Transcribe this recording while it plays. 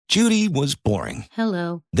Judy was boring.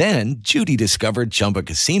 Hello. Then Judy discovered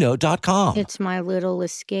ChumbaCasino.com. It's my little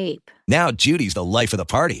escape. Now Judy's the life of the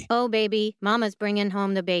party. Oh, baby, mama's bringing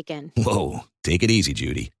home the bacon. Whoa, take it easy,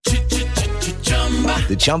 Judy.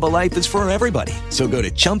 The Chumba life is for everybody. So go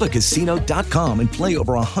to ChumbaCasino.com and play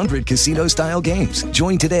over 100 casino-style games.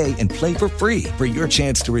 Join today and play for free for your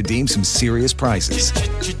chance to redeem some serious prizes.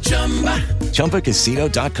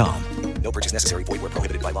 ChumbaCasino.com. No purchase necessary. Void where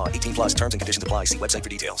prohibited by law. 18 plus terms and conditions apply. See website for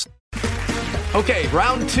details. Okay,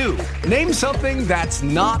 round two. Name something that's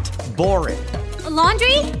not boring. A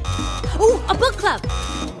laundry? Ooh, a book club.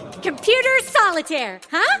 Computer solitaire,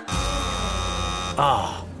 huh?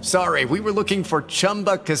 Ah, sorry, we were looking for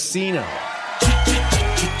Chumba Casino.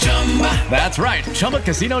 That's right,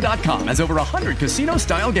 ChumbaCasino.com has over 100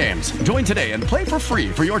 casino-style games. Join today and play for free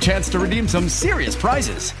for your chance to redeem some serious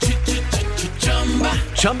prizes.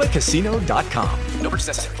 ChumbaCasino.com. No purchase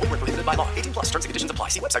necessary. Void where prohibited by law. 18 plus terms and conditions apply.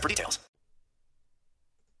 See website for details.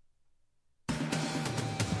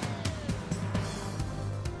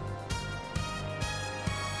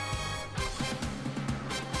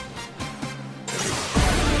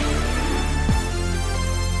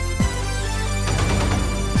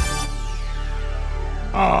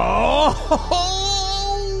 Oh,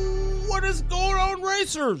 what is going on,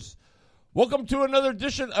 racers? Welcome to another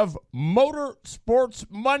edition of Motorsports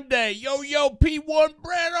Monday. Yo, P1,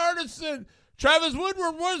 Brad Arneson, Travis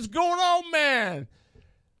Woodward, what is going on, man?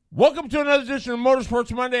 Welcome to another edition of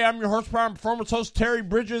Motorsports Monday. I'm your horsepower and performance host, Terry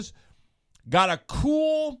Bridges. Got a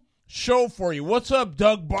cool show for you. What's up,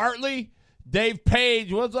 Doug Bartley? Dave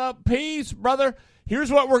Page, what's up? Peace, brother. Here's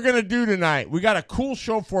what we're going to do tonight. We got a cool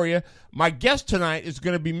show for you. My guest tonight is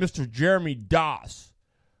going to be Mr. Jeremy Doss.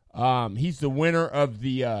 He's the winner of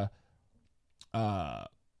the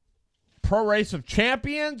Pro Race of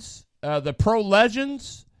Champions, the Pro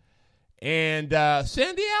Legends. And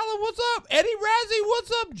Sandy Allen, what's up? Eddie Razzie,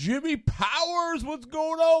 what's up? Jimmy Powers, what's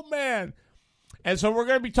going on, man? And so we're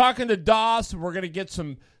going to be talking to Doss. We're going to get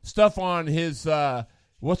some stuff on his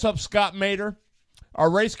what's up, Scott Mater. Our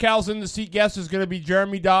Race Cows in the Seat guest is going to be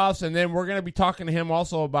Jeremy Doss, and then we're going to be talking to him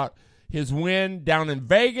also about his win down in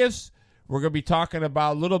Vegas. We're going to be talking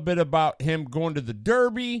about a little bit about him going to the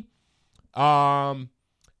Derby. And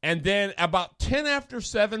then about 10 after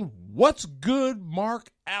 7, what's good, Mark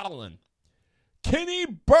Allen? Kenny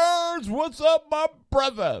Burns, what's up, my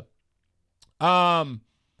brother? Dapper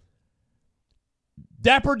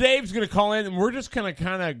Dave's going to call in, and we're just going to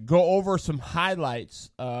kind of go over some highlights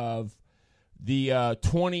of the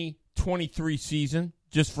 2023 season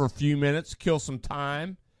just for a few minutes, kill some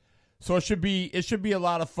time. So it should be a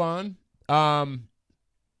lot of fun.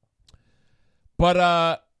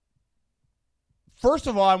 But first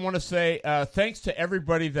of all, I want to say thanks to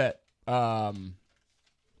everybody that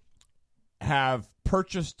have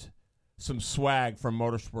purchased some swag from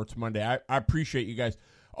Motorsports Monday. I appreciate you guys.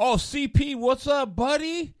 Oh, CP, what's up,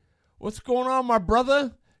 buddy? What's going on, my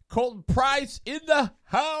brother? Colton Price in the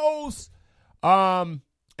house. And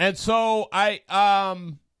so I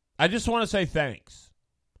just want to say thanks.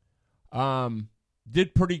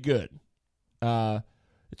 Did pretty good.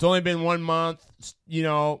 It's only been 1 month,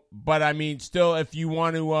 but I mean, still, if you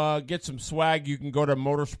want to get some swag, you can go to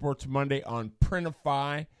Motorsports Monday on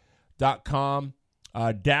printify.com.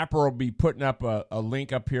 Dapper will be putting up a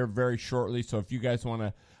link up here very shortly. So if you guys want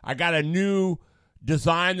to, I got a new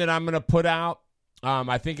design that I'm going to put out.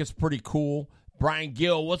 I think it's pretty cool. Brian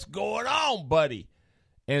Gill, what's going on, buddy?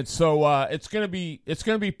 And so it's gonna be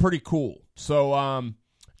pretty cool. So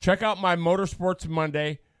check out my Motorsports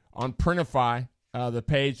Monday on Printify, the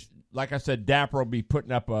page. Like I said, Dapper will be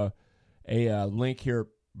putting up a link here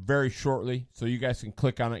very shortly, so you guys can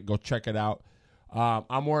click on it and go check it out.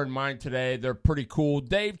 I'm wearing mine today. They're pretty cool.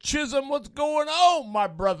 Dave Chisholm, what's going on, my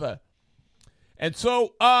brother? And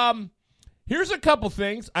so here's a couple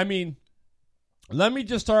things. I mean, let me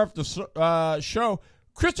just start off the show.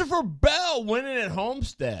 Christopher Bell winning at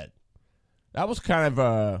Homestead. That was kind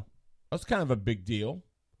of a big deal.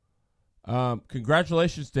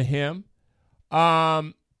 Congratulations to him.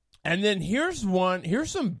 And then here's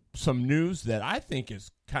some news that I think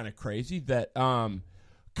is kind of crazy, that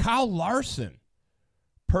Kyle Larson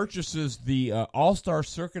purchases the All-Star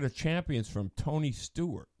Circuit of Champions from Tony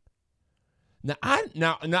Stewart. Now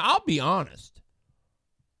I'll be honest.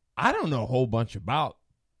 I don't know a whole bunch about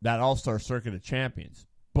that All-Star Circuit of Champions,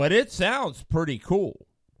 but it sounds pretty cool.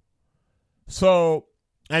 So,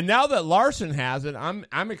 and now that Larson has it, I'm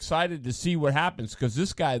excited to see what happens, because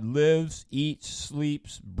this guy lives, eats,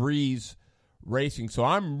 sleeps, breathes racing. So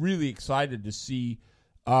I'm really excited to see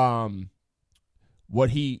what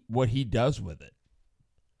he does with it.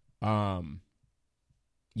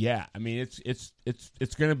 yeah, I mean it's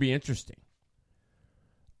going to be interesting.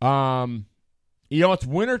 It's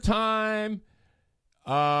wintertime.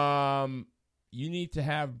 You need to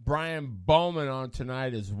have Brian Bowman on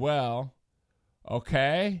tonight as well.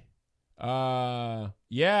 Okay. Yeah,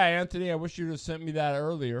 Anthony, I wish you'd have sent me that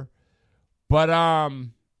earlier. But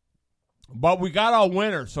we got all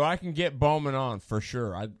winter, so I can get Bowman on for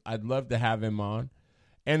sure. I'd love to have him on.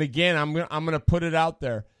 And again, I'm gonna put it out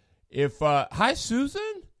there. If hi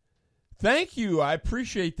Susan, thank you. I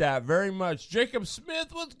appreciate that very much. Jacob Smith,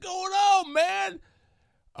 what's going on,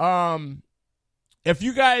 man? If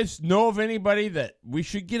you guys know of anybody that we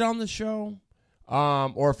should get on the show,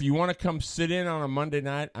 or if you want to come sit in on a Monday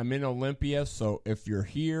night, I'm in Olympia. So if you're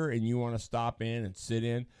here and you want to stop in and sit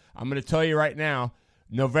in, I'm going to tell you right now,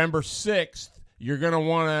 November 6th, you're going to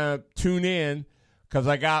want to tune in because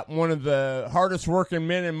I got one of the hardest working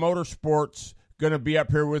men in motorsports going to be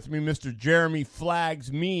up here with me, Mr. Jeremy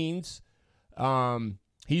Flags Means.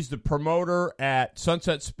 He's the promoter at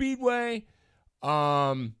Sunset Speedway.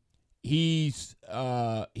 He's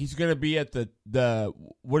going to be at the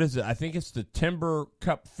what is it? I think it's the Timber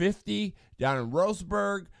Cup 50 down in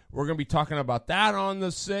Roseburg. We're going to be talking about that on the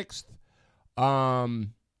 6th.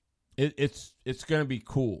 It's going to be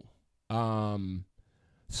cool.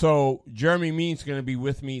 So Jeremy Means going to be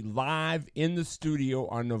with me live in the studio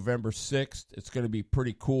on November 6th. It's going to be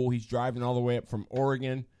pretty cool. He's driving all the way up from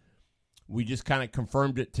Oregon. We just kind of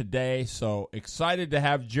confirmed it today. So excited to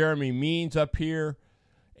have Jeremy Means up here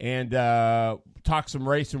and talk some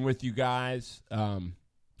racing with you guys on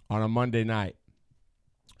a Monday night.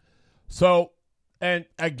 So, and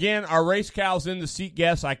again, our Race Cal's in the seat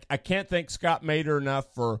guest. I can't thank Scott Mader enough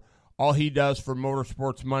for all he does for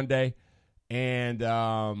Motorsports Monday. And,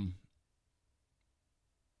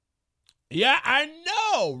 yeah, I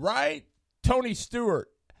know, right? Tony Stewart,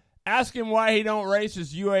 ask him why he don't race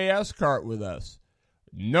his UAS kart with us.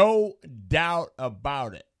 No doubt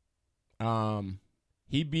about it.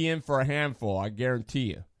 He'd be in for a handful, I guarantee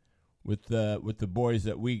you, with the boys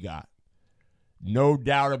that we got. No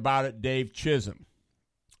doubt about it, Dave Chisholm.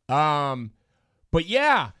 But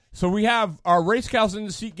yeah, so we have our Race Cows in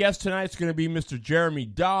the Seat guest tonight. It's going to be Mr. Jeremy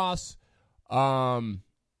Doss.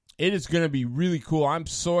 It is going to be really cool. I'm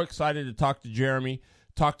so excited to talk to Jeremy,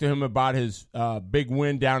 talk to him about his big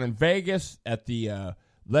win down in Vegas at the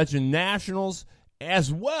Legend Nationals,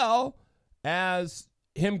 as well as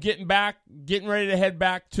him getting ready to head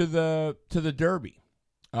back to the Derby.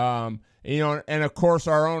 And of course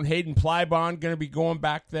our own Hayden Plybond going to be going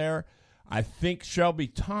back there. I think Shelby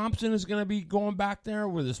Thompson is going to be going back there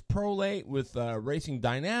with his prolate with Racing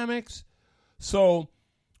Dynamics. So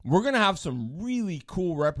we're going to have some really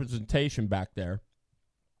cool representation back there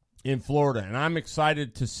in Florida, and I'm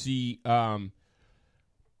excited to see what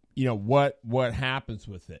happens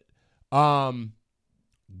with it.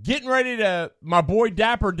 Getting ready to, my boy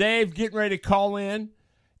Dapper Dave, getting ready to call in,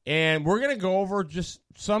 and we're going to go over just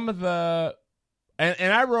some of the,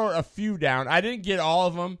 and I wrote a few down. I didn't get all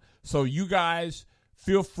of them, so you guys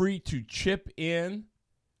feel free to chip in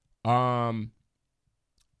and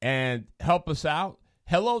help us out.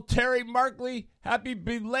 Hello, Terry Markley. Happy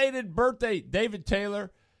belated birthday, David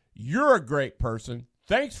Taylor. You're a great person.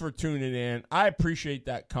 Thanks for tuning in. I appreciate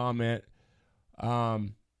that comment.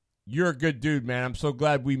 You're a good dude, man. I'm so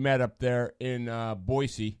glad we met up there in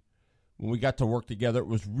Boise when we got to work together. It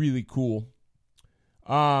was really cool.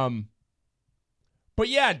 But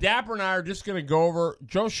yeah, Dapper and I are just going to go over.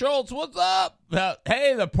 Joe Schultz, what's up?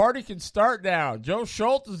 Hey, the party can start now. Joe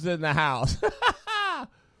Schultz is in the house.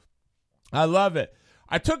 I love it.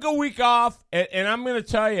 I took a week off, and I'm going to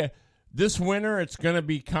tell you, this winter it's going to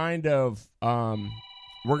be kind of, we're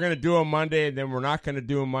going to do a Monday, and then we're not going to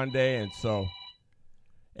do a Monday, and so,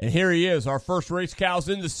 and here he is, our first Race Cows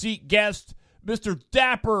in the Seat guest, Mr.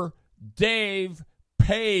 Dapper Dave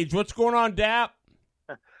Page. What's going on, Dap?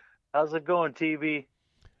 How's it going, TB?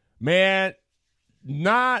 Man,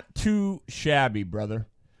 not too shabby, brother.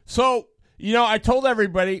 So, I told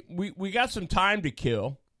everybody we got some time to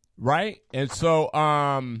kill, right? And so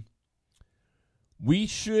we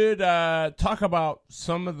should talk about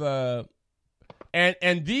some of the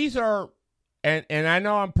and these are and I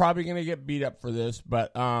know I'm probably going to get beat up for this,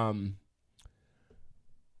 but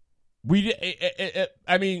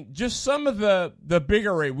just some of the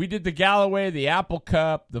bigger race. We did the Galloway, the Apple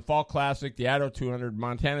Cup, the Fall Classic, the Idaho 200,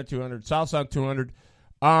 Montana 200, South Sound 200.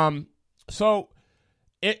 So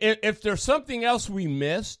if there's something else we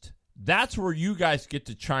missed, that's where you guys get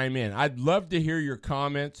to chime in. I'd love to hear your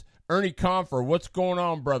comments. Ernie Confer, what's going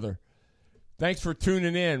on, brother? Thanks for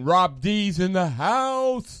tuning in. Rob D's in the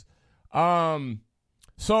house.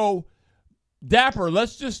 So Dapper,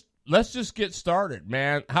 let's just get started,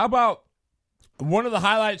 man. How about one of the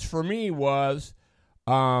highlights for me was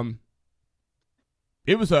the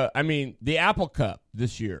Apple Cup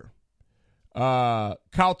this year. Kyle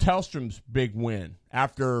Tellstrom's big win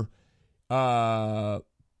after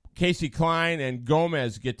Casey Klein and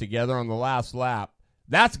Gomez get together on the last lap.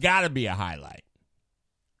 That's got to be a highlight.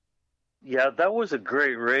 Yeah, that was a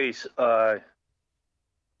great race.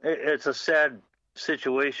 It's a sad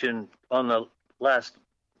situation on the last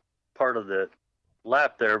part of the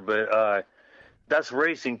lap there, but that's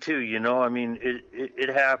racing too, you know. I mean, it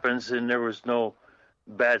happens, and there was no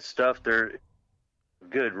bad stuff there.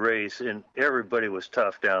 Good race, and everybody was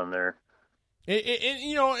tough down there.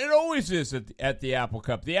 It always is at the Apple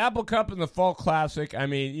Cup. The Apple Cup and the Fall Classic. I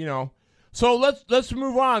mean, So let's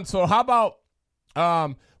move on. So how about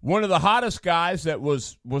one of the hottest guys that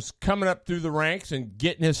was coming up through the ranks and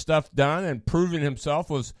getting his stuff done and proving himself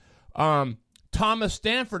was Thomas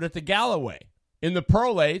Stanford at the Galloway in the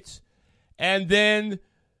prolates. And then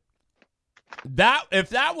if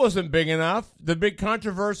that wasn't big enough, the big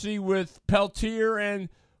controversy with Peltier and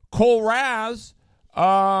Cole Raz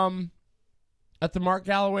at the Mark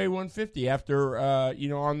Galloway 150 after on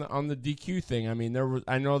the DQ thing. I mean,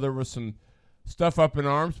 I know there was some stuff up in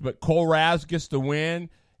arms, but Cole Raz gets the win,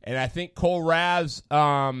 and I think Cole Raz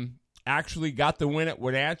actually got the win at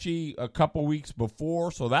Wenatchee a couple weeks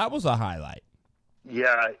before, so that was a highlight.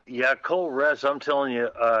 Yeah, Cole Raz, I'm telling you,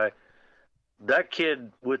 that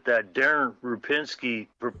kid with that Darren Rupinski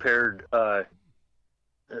prepared,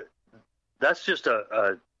 that's just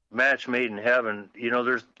a match made in heaven. You know,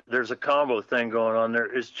 there's a combo thing going on there.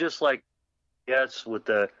 It's just like with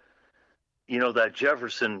the, that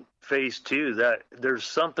Jefferson phase 2, that there's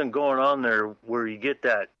something going on there where you get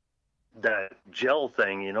that gel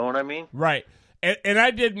thing, you know what I mean? Right. And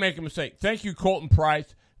I did make a mistake. Thank you, Colton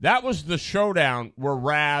Price. That was the showdown where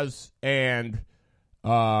Raz and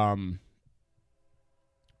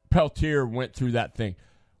Peltier went through that thing.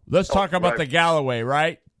 Let's talk about the Galloway,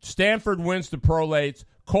 right? Stanford wins the prolates.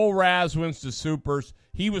 Cole Raz wins the supers.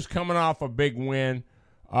 He was coming off a big win.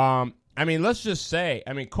 Let's just say,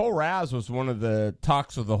 Cole Raz was one of the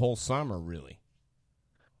talks of the whole summer, really.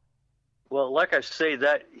 Well, like I say,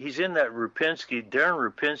 that he's in that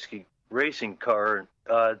Darren Rupinski racing car.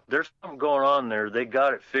 There's something going on there. They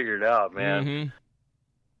got it figured out, man.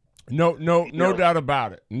 Mm-hmm. No doubt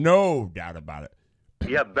about it. No doubt about it.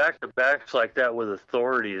 Yeah, back-to-backs like that with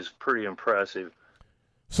authority is pretty impressive.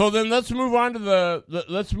 So then let's move on to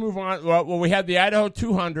Well, we had the Idaho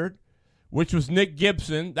 200, which was Nick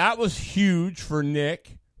Gibson. That was huge for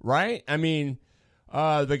Nick, right? I mean,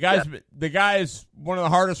 the guy's one of the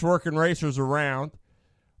hardest working racers around,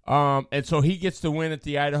 and so he gets the win at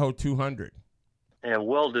the Idaho 200. And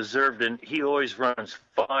well-deserved, and he always runs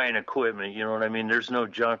fine equipment, you know what I mean? There's no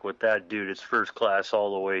junk with that dude. It's first class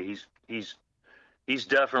all the way. He's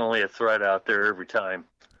definitely a threat out there every time.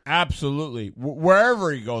 Absolutely.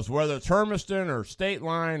 Wherever he goes, whether it's Hermiston or State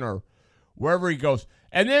Line or wherever he goes.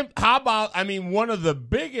 And then how about, one of the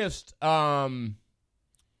biggest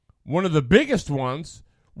ones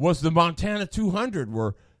was the Montana 200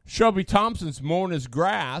 where Shelby Thompson's mowing his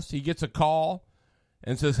grass. He gets a call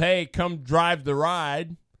and says, "Hey, come drive the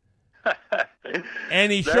ride."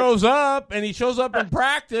 And he shows up in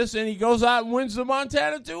practice, and he goes out and wins the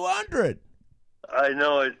Montana 200. I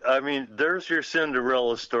know it. There's your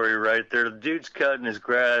Cinderella story right there. The dude's cutting his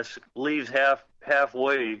grass, leaves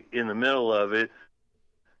halfway in the middle of it.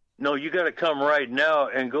 No, you got to come right now,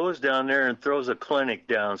 and goes down there and throws a clinic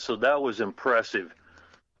down. So that was impressive.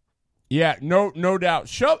 Yeah, no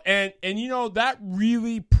doubt. And that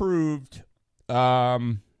really proved.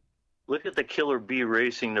 Look at the Killer Bee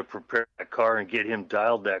Racing to prepare that car and get him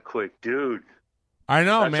dialed that quick, dude. I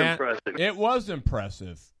know, that's man. Impressive. It was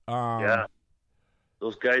impressive. Yeah.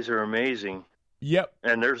 Those guys are amazing. Yep.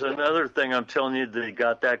 And there's another thing I'm telling you, they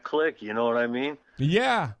got that click, you know what I mean?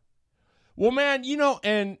 Yeah. Well, man,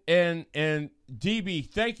 and DB,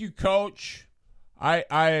 thank you, Coach.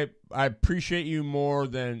 I appreciate you more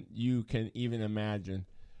than you can even imagine.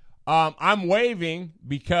 I'm waving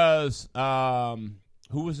because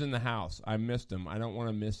who was in the house? I missed him. I don't want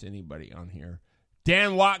to miss anybody on here.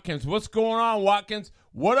 Dan Watkins. What's going on, Watkins?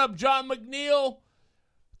 What up, John McNeil?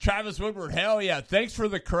 Travis Woodward, hell yeah. Thanks for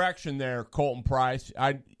the correction there, Colton Price.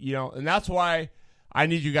 And that's why I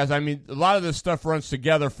need you guys. A lot of this stuff runs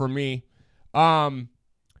together for me. And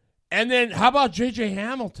then how about J.J.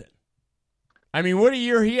 Hamilton? What a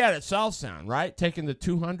year he had at South Sound, right? Taking the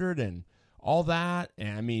 200 and all that.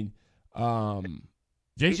 And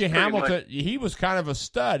J.J. Hamilton, he was kind of a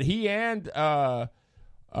stud. He and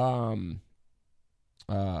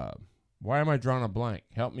Why am I drawing a blank?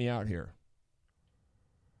 Help me out here.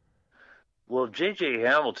 Well, J.J.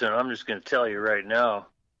 Hamilton, I'm just going to tell you right now,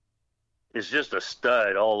 is just a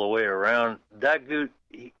stud all the way around. That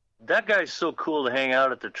guy's so cool to hang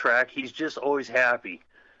out at the track. He's just always happy.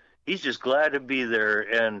 He's just glad to be there,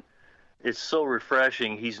 and it's so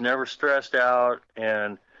refreshing. He's never stressed out,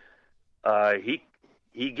 and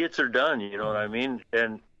he gets her done, you know what I mean?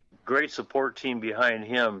 And great support team behind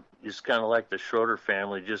him is kind of like the Schroeder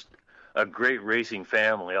family, just a great racing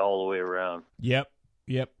family all the way around. Yep.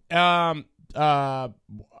 Why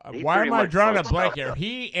am I drawing a blank here?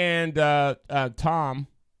 He and Tom,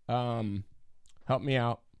 help me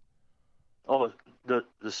out. Oh, the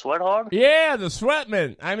Sweat Hog? Yeah, the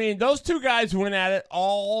Sweatman. I mean, those two guys went at it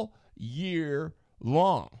all year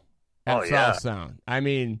long at South Sound. I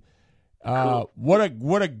mean, cool.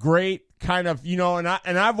 what a great kind of, you know, and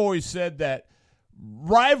I've always said that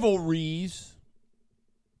rivalries,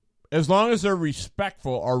 as long as they're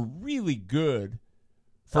respectful, are really good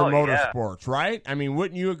for motorsports, right? I mean,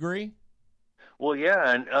 wouldn't you agree? Well,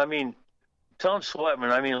 yeah, and I mean, Tom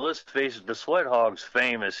Sweatman, I mean, let's face it, the Sweat Hog's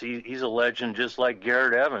famous. He's a legend just like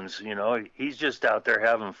Garrett Evans, you know. He's just out there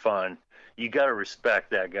having fun. You got to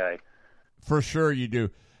respect that guy. For sure you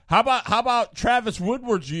do. How about Travis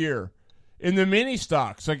Woodward's year in the mini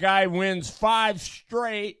stocks? A guy wins 5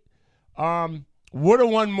 straight. Would have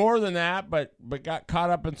won more than that, but got caught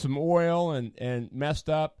up in some oil and messed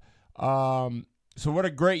up. So what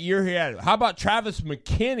a great year he had. How about Travis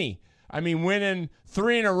McKinney? I mean, winning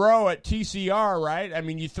 3 in a row at TCR, right? I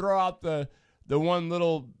mean, you throw out the one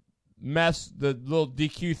little mess, the little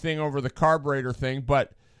DQ thing over the carburetor thing,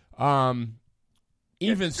 but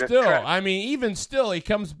even still, he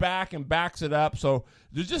comes back and backs it up. So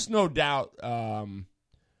there's just no doubt.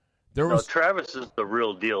 Travis is the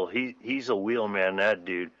real deal. He's a wheel man, that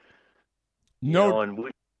dude.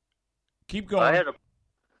 Keep going. I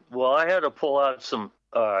had to pull out some.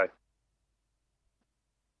 I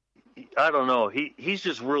don't know. He's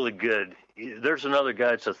just really good. There's another guy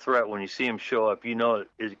that's a threat. When you see him show up, you know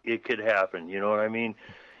it could happen. You know what I mean?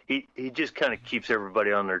 He just kind of keeps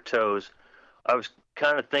everybody on their toes. I was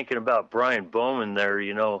kind of thinking about Brian Bowman there,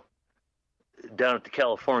 you know, down at the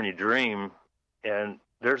California Dream, and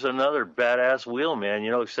there's another badass wheel man,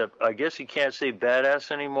 you know, except I guess you can't say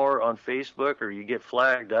badass anymore on Facebook or you get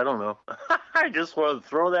flagged. I don't know. I just want to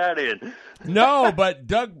throw that in. No, but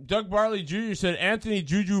Doug Barley Jr. said Anthony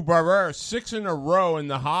Juju Barrera 6 in a row in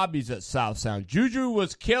the hobbies at South Sound. Juju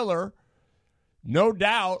was killer, no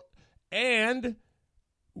doubt, and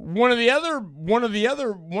one of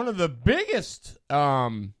the biggest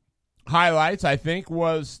highlights, I think,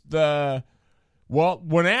 was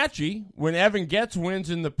when Evan Getz wins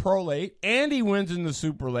in the Pro Late, and he wins in the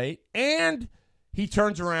Super Late, and he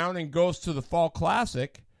turns around and goes to the Fall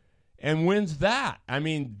Classic and wins that. I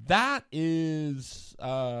mean, that is...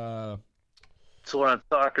 So when I'm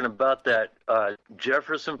talking about that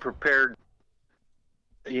Jefferson prepared,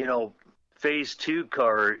 you know, Phase 2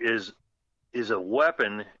 car is a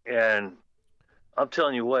weapon, and I'm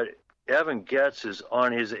telling you what, Evan Getz is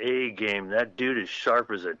on his A game. That dude is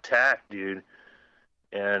sharp as a tack, dude.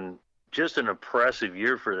 And just an impressive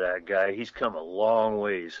year for that guy. He's come a long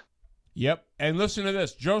ways. Yep. And listen to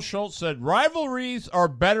this. Joe Schultz said, rivalries are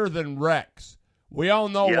better than wrecks. We all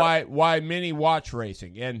know why many watch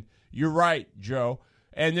racing. And you're right, Joe.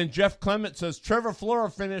 And then Jeff Clement says, Trevor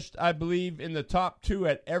Flora finished, I believe, in the top 2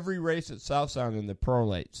 at every race at South Sound in the Pro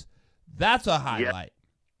Lates. That's a highlight.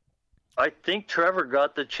 Yeah. I think Trevor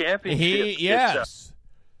got the championship. Yes.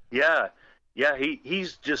 Yeah,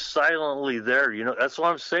 he's just silently there. You know, that's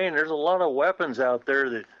what I'm saying. There's a lot of weapons out there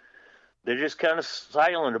that they're just kind of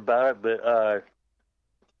silent about it, but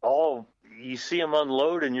you see them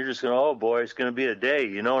unload and you're just going, oh boy, it's going to be a day.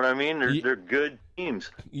 You know what I mean? They're good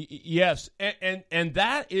teams. Yes, and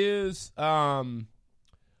that is, I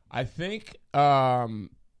think, you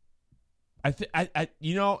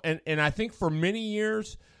know, and I think for many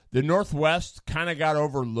years the Northwest kind of got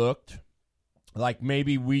overlooked. Like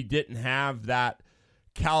maybe we didn't have that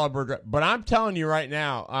caliber. But I'm telling you right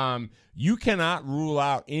now, you cannot rule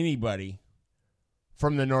out anybody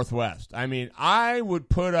from the Northwest. I mean, I would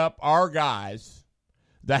put up our guys,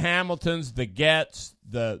 the Hamiltons, the Getz,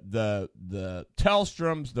 the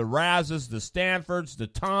Telstroms, the Razes, the Stanfords, the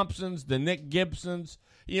Thompsons, the Nick Gibsons.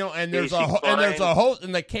 You know, and there's a host,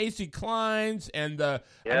 and the Casey Kleins, and I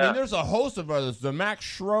mean, there's a host of others. The Max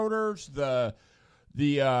Schroeders, the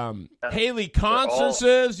Haley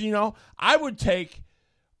Constances, you know, I would take,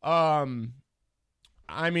 I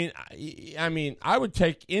would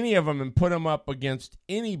take any of them and put them up against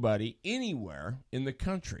anybody, anywhere in the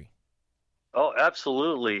country. Oh,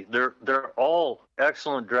 absolutely. They're all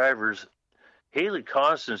excellent drivers. Haley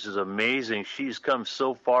Constance is amazing. She's come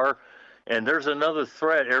so far, and there's another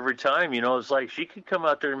threat every time. You know, it's like she could come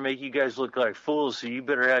out there and make you guys look like fools. So you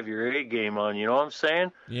better have your A game on. You know what I'm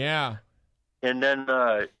saying? Yeah. And then,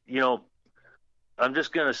 I'm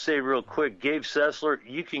just gonna say real quick, Gabe Sessler,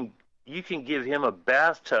 you can give him a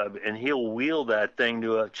bathtub and he'll wheel that thing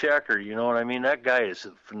to a checker. You know what I mean? That guy is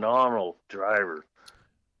a phenomenal driver.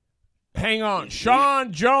 Hang on.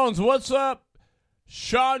 Sean Jones, what's up?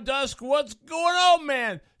 Sean Dusk, what's going on,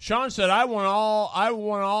 man? Sean said, I won all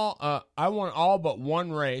but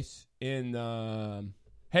one race in,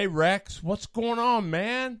 hey, Rex, what's going on,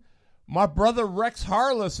 man? My brother Rex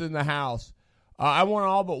Harless in the house. I won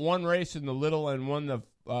all but one race in the little and won the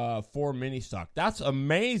 4 mini stock. That's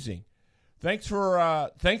amazing. Thanks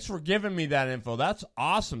for giving me that info. That's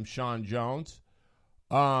awesome, Sean Jones.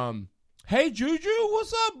 Hey, Juju,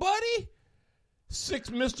 what's up, buddy?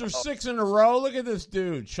 Mr. 6 in a row. Look at this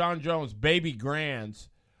dude, Sean Jones, baby grands.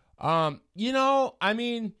 I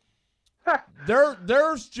mean,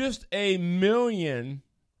 there's just a million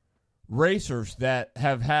racers that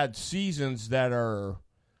have had seasons that are,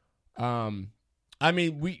 you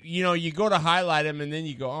go to highlight them and then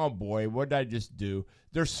you go, oh boy, what did I just do?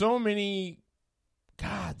 There's so many,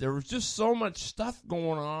 God, there was just so much stuff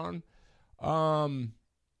going on.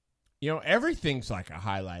 Everything's like a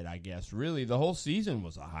highlight, I guess. Really, the whole season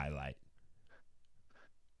was a highlight.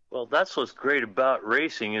 Well, that's what's great about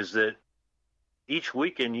racing is that each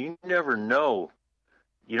weekend you never know.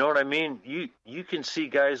 You know what I mean? You can see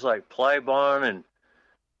guys like Plybon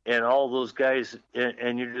and all those guys,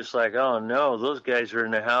 and you're just like, oh no, those guys are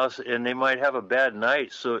in the house and they might have a bad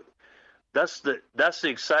night. So that's the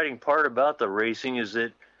exciting part about the racing is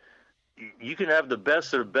that you can have the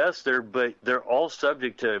best of the best there, but they're all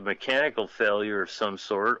subject to mechanical failure of some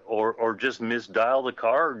sort, or just misdial the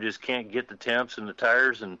car, or just can't get the temps and the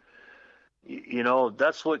tires, and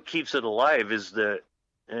that's what keeps it alive.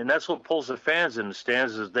 And that's what pulls the fans in the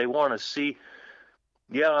stands is they want to see.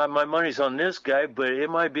 Yeah, my money's on this guy, but it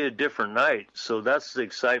might be a different night. So that's the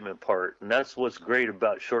excitement part, and that's what's great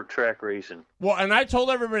about short track racing. Well, and I told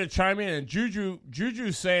everybody to chime in, and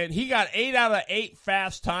Juju's saying he got 8 out of 8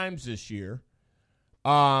 fast times this year.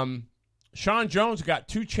 Sean Jones got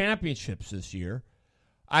 2 championships this year.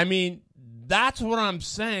 I mean, that's what I'm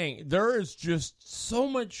saying. There is just so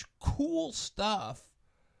much cool stuff.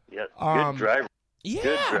 Yeah, good driver. Yeah,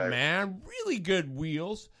 good driver. Man, really good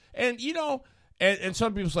wheels. And, And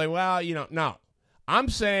some people say, well, no. I'm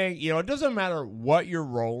saying, it doesn't matter what you're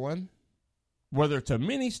rolling, whether it's a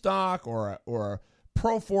mini stock or a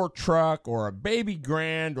Pro 4 truck or a baby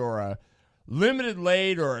grand or a limited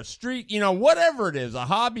late or a street, whatever it is, a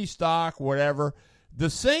hobby stock, whatever, the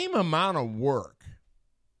same amount of work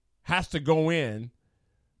has to go in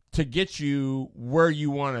to get you where you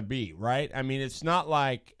want to be, right? I mean, it's not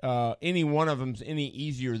like any one of them's any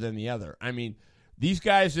easier than the other. I mean, these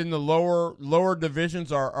guys in the lower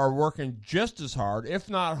divisions are working just as hard, if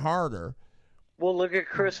not harder. Well, look at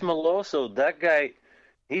Chris Meloso. That guy,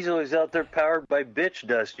 he's always out there powered by bitch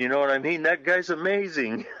dust. You know what I mean? That guy's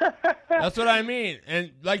amazing. That's what I mean.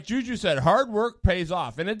 And like Juju said, hard work pays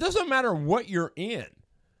off. And it doesn't matter what you're in.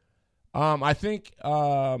 I think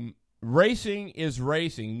racing is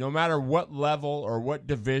racing, no matter what level or what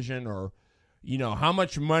division or, how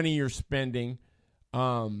much money you're spending.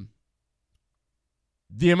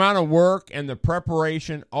 The amount of work and the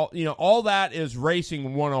preparation, all that is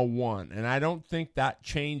racing 101, and I don't think that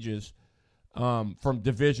changes from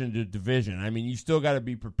division to division. I mean, you still got to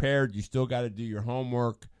be prepared. You still got to do your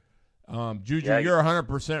homework. Juju, you're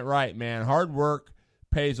 100% right, man. Hard work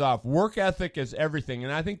pays off. Work ethic is everything,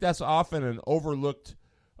 and I think that's often an overlooked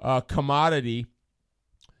commodity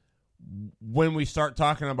when we start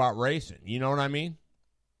talking about racing. You know what I mean?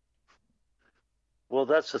 Well,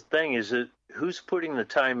 that's the thing is that who's putting the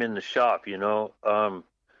time in the shop,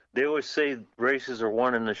 They always say races are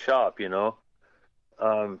won in the shop,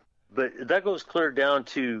 But that goes clear down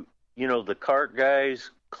to, the kart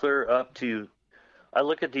guys, clear up to, I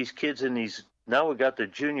look at these kids in these, now we got the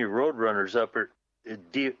junior road runners up at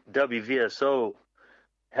WVSO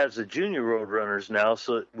has the junior road runners now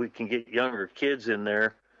so that we can get younger kids in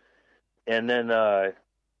there and then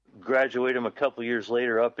graduate them a couple years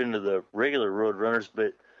later up into the regular road runners.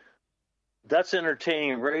 But that's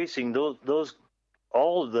entertaining racing. Those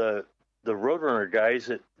all of the Roadrunner guys,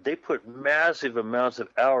 that they put massive amounts of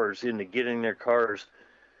hours into getting their cars.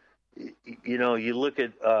 You look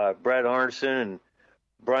at Brad Arneson and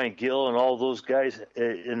Brian Gill and all those guys,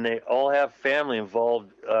 and they all have family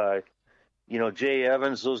involved. Jay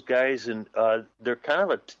Evans, those guys, and they're kind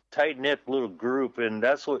of a tight-knit little group, and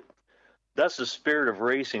that's the spirit of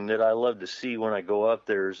racing that I love to see when I go up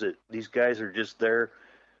there, is that these guys are just there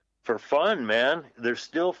for fun, man. They're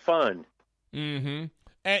still fun. Mm-hmm.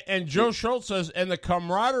 And Joe Schultz says, and the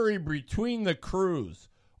camaraderie between the crews,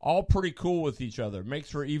 all pretty cool with each other,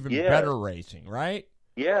 makes for even better racing, right?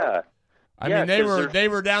 Yeah. I mean, they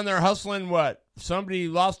were down there hustling. What? Somebody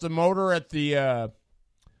lost a motor at the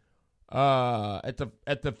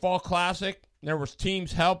Fall Classic. There was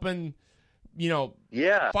teams helping.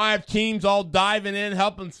 5 teams all diving in,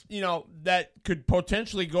 helping. That could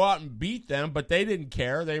potentially go out and beat them, but they didn't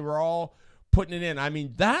care. They were all putting it in. I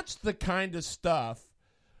mean, that's the kind of stuff.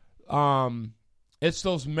 It's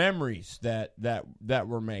those memories that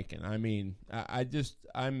we're making. I mean,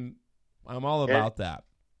 I'm all about that.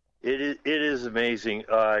 It is amazing.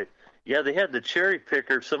 They had the cherry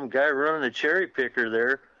picker, some guy running the cherry picker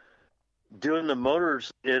there, doing the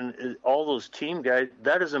motors and all those team guys.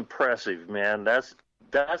 That is impressive, man. That's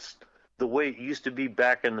the way it used to be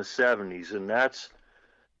back in the 70s, and that's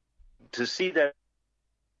to see that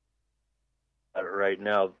right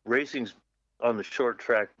now. Racing's on the short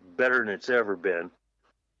track better than it's ever been.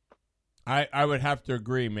 I would have to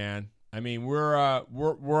agree, man. I mean, we're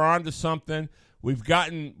on to something. We've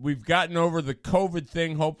gotten over the COVID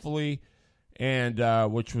thing, hopefully,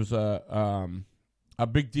 and which was a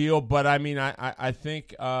big deal. But I mean, I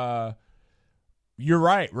think you're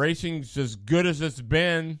right. Racing's as good as it's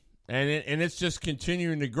been, and it's just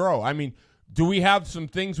continuing to grow. I mean, do we have some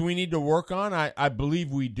things we need to work on? I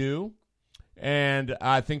believe we do. And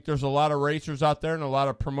I think there's a lot of racers out there and a lot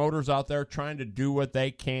of promoters out there trying to do what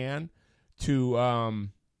they can to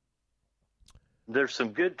There's some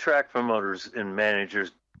good track promoters and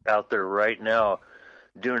managers out there right now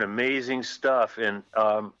doing amazing stuff, and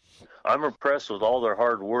I'm impressed with all their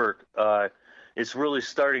hard work. It's really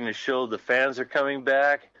starting to show. The fans are coming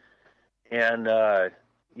back, and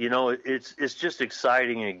it's just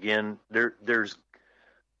exciting again. There's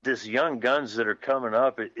this young guns that are coming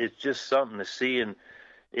up. It's just something to see, and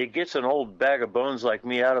it gets an old bag of bones like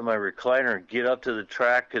me out of my recliner and get up to the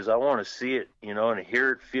track because I want to see it, and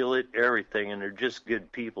hear it, feel it, everything. And they're just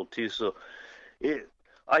good people too. So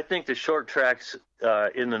I think the short tracks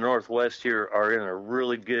in the Northwest here are in a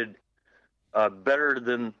really good, better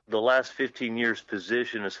than the last 15 years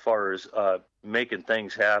position as far as making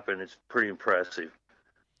things happen. It's pretty impressive.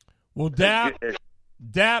 Well,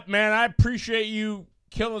 Dap, man, I appreciate you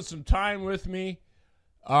killing some time with me.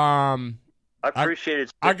 I appreciate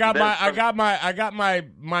it. I got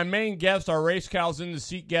my main guest, our Race Cows in the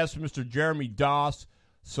Seat guest, Mr. Jeremy Doss.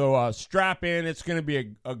 So strap in. It's going to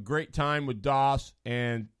be a great time with Doss.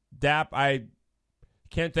 And Dap, I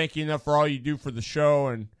can't thank you enough for all you do for the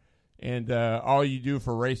show and all you do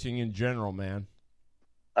for racing in general, man.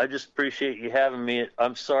 I just appreciate you having me.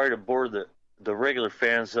 I'm sorry to bore the regular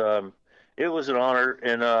fans. It was an honor,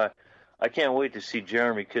 and I can't wait to see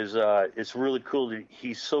Jeremy because it's really cool.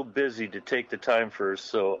 He's so busy to take the time for us.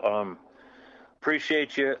 So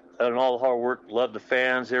appreciate you and all the hard work. Love the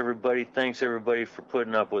fans, everybody. Thanks, everybody, for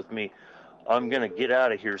putting up with me. I'm going to get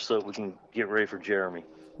out of here so that we can get ready for Jeremy.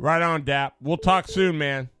 Right on, Dap. We'll talk soon,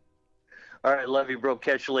 man. All right, love you, bro.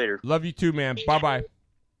 Catch you later. Love you too, man. Bye-bye.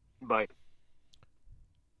 Bye.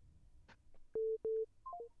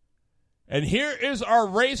 And here is our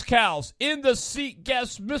Race Cows in the Seat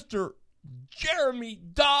guest, Mr. Jeremy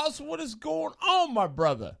Doss. What is going on, my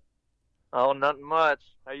brother? Oh, nothing much.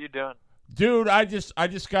 How you doing? Dude, I just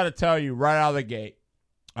got to tell you right out of the gate,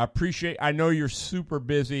 I know you're super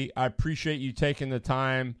busy. I appreciate you taking the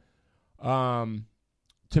time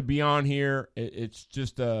to be on here. It's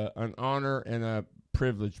just an honor and a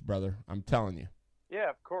privilege, brother. I'm telling you. Yeah,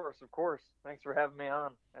 of course. Thanks for having me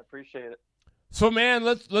on. I appreciate it. So, man,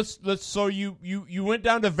 let's. So you went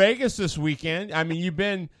down to Vegas this weekend. I mean, you've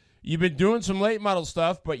been doing some late model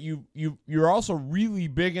stuff, but you're also really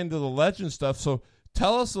big into the legend stuff. So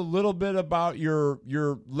tell us a little bit about your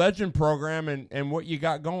legend program and what you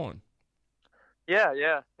got going.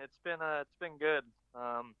 Yeah, it's been good.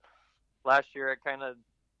 Last year I kind of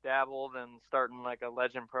dabbled in starting like a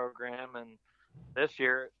legend program, and this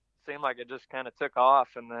year it seemed like it just kind of took off.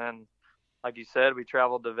 And then, like you said, we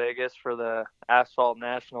traveled to Vegas for the Asphalt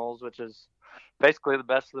Nationals, which is basically the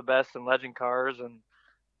best of the best in legend cars, and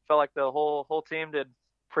felt like the whole team did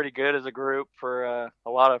pretty good as a group for a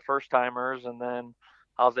lot of first timers. And then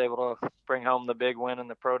I was able to bring home the big win in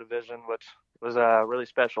the pro division, which was really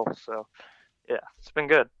special. So yeah, it's been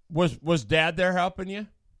good. Was Dad there helping you?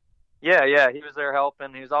 Yeah, he was there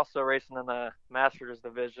helping. He was also racing in the Masters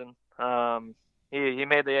division. He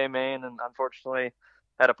made the A main, and unfortunately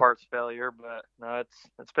had a parts failure. But no,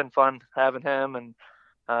 it's been fun having him and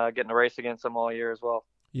getting to race against him all year as well.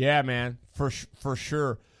 Yeah, man, for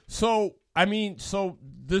sure. So I mean, so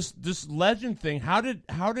this legend thing, how did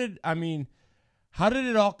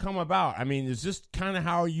it all come about? I mean, is this kind of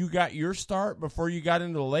how you got your start before you got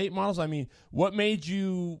into the late models? I mean, what made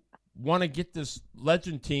you want to get this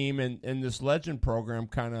legend team and this legend program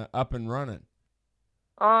kind of up and running?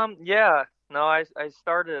 Yeah, no, I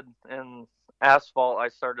started in asphalt. I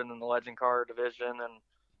started in the legend car division and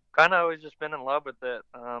kind of always just been in love with it.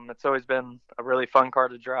 It's always been a really fun car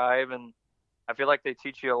to drive, and I feel like they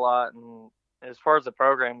teach you a lot. And as far as the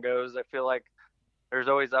program goes, I feel like there's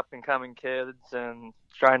always up and coming kids and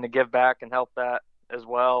trying to give back and help that as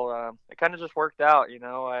well. It kind of just worked out, you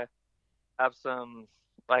know. I have some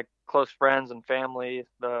like close friends and family,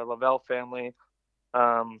 the Lavelle family.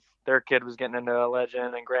 Their kid was getting into a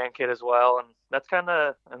legend and grandkid as well, and that's kind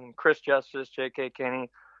of, and Chris Justice, J.K. Kinney,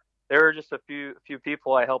 there were just a few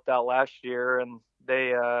people I helped out last year, and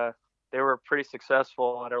they were pretty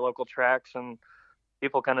successful at our local tracks, and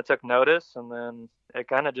people kind of took notice, and then it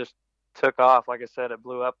kind of just took off. Like I said, it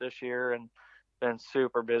blew up this year and been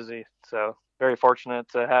super busy. So very fortunate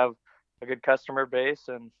to have a good customer base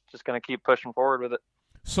and just going to keep pushing forward with it.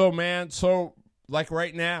 So man, like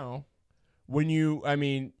right now, when I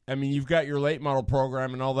mean, you've got your late model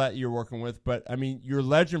program and all that you're working with, but I mean, your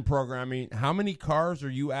legend program, I mean, how many cars are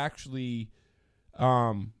you actually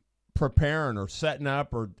preparing or setting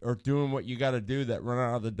up or doing what you got to do that run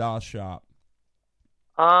out of the DOS shop?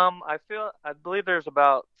 I believe there's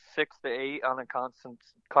about 6 to 8 on a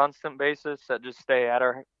constant basis that just stay at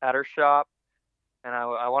our shop. And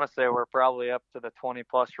I want to say we're probably up to the 20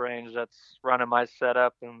 plus range that's running my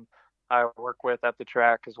setup and I work with at the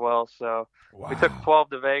track as well. So wow. We took 12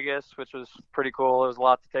 to Vegas, which was pretty cool. It was a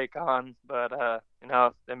lot to take on, but you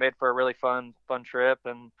know, it made for a really fun trip,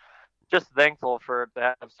 and just thankful to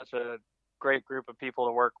have such a great group of people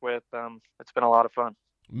to work with. It's been a lot of fun.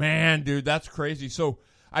 Man, dude, that's crazy. So,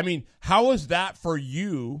 I mean, how was that for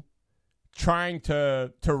you trying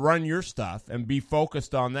to run your stuff and be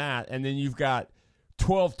focused on that? And then you've got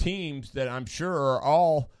 12 teams that I'm sure are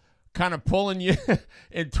all kind of pulling you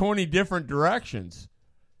in 20 different directions.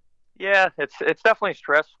 Yeah, it's definitely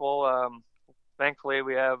stressful. Thankfully,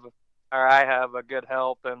 I have a good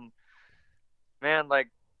help, and man, like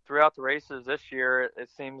throughout the races this year, it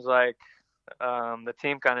seems like the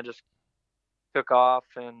team kind of just took off,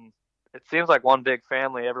 and it seems like one big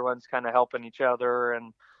family. Everyone's kind of helping each other,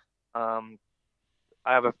 and I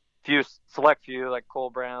have a select few like Cole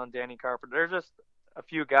Brown, Danny Carpenter. There's just a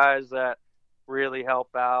few guys that really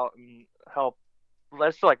help out and help.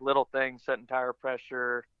 That's like little things, setting tire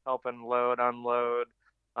pressure, helping load, unload,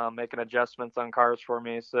 making adjustments on cars for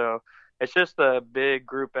me. So it's just a big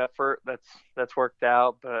group effort that's worked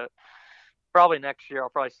out. But probably next year I'll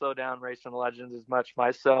probably slow down racing legends as much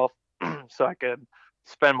myself, so I could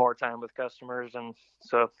spend more time with customers and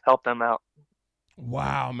so help them out.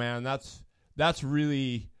 Wow, man, that's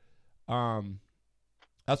really badass,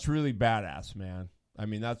 man. I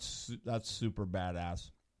mean, that's super badass.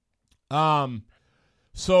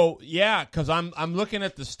 So yeah, because I'm looking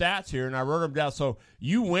at the stats here and I wrote them down. So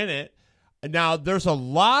you win it. Now there's a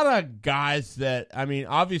lot of guys that, I mean,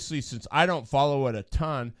 obviously since I don't follow it a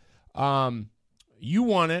ton, you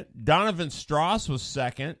won it. Donovan Strauss was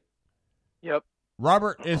second. Yep.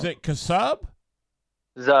 Robert, is it Kasub?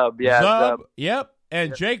 Zub, yeah. Zub. Yep. And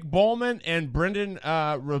yep. Jake Bowman and Brendan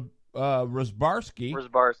Rosbarski.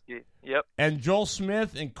 Yep. And Joel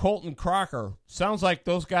Smith and Colton Crocker. Sounds like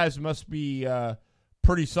those guys must be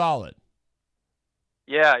pretty solid.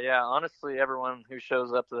 Yeah. Honestly, everyone who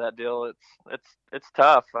shows up to that deal, it's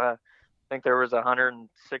tough. I think there was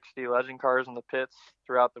 160 legend cars in the pits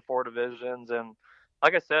throughout the 4 divisions, and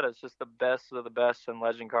like I said, it's just the best of the best in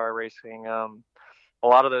legend car racing. A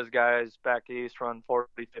lot of those guys back east run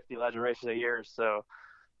 40, 50 legend races a year, so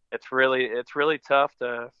it's really tough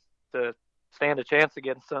to stand a chance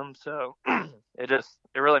against them. So it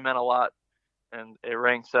really meant a lot, and it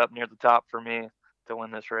ranks up near the top for me to win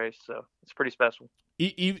this race. So it's pretty special.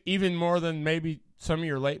 Even more than maybe some of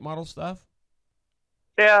your late model stuff?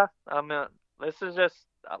 Yeah. I mean, this is just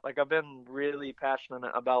like, I've been really passionate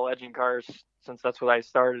about legend cars since that's what I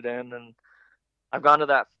started in. And I've gone to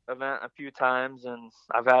that event a few times, and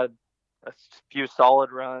I've had a few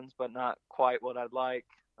solid runs, but not quite what I'd like.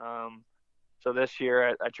 So this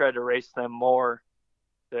year I tried to race them more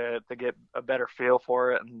to get a better feel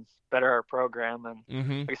for it and better our program.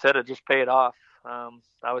 And like I said, it just paid off.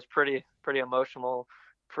 I was pretty emotional,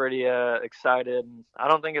 pretty excited. And I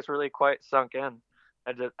don't think it's really quite sunk in.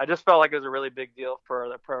 I just felt like it was a really big deal for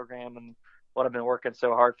the program and what I've been working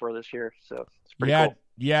so hard for this year. So it's pretty yeah, cool.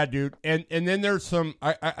 Yeah, dude. And then there's some.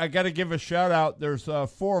 I got to give a shout out. There's 4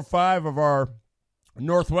 or 5 of our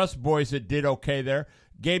Northwest boys that did okay there.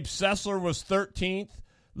 Gabe Sessler was 13th.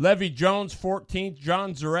 Levy Jones 14th.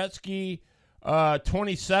 John Zaretsky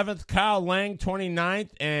 27th. Kyle Lang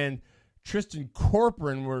 29th, and Tristan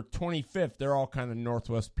Corcoran were 25th. They're all kind of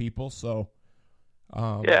Northwest people, so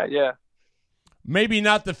yeah. Maybe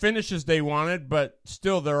not the finishes they wanted, but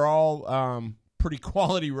still they're all pretty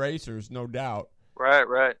quality racers, no doubt.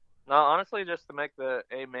 Right. No, honestly, just to make the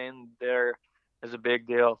A main there is a big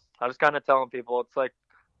deal. I was kind of telling people it's like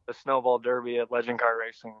the snowball derby at Legend Car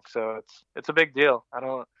Racing, so it's a big deal. I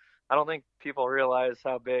don't think people realize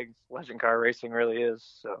how big Legend Car Racing really is.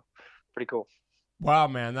 So pretty cool. Wow,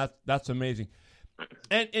 man, that's amazing.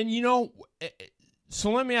 And you know,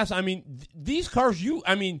 so let me ask. I mean, these cars,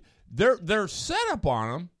 they're set up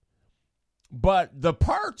on them, but the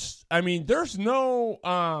parts. I mean, there's no.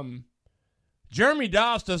 Jeremy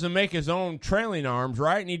Doss doesn't make his own trailing arms,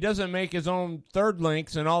 right? And he doesn't make his own third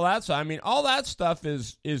links and all that stuff. I mean, all that stuff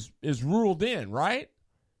is ruled in, right?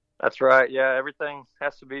 That's right. Yeah, everything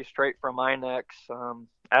has to be straight from INEX,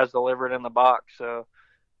 as delivered in the box. So,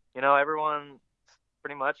 everyone's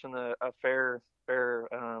pretty much in a fair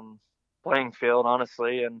playing field,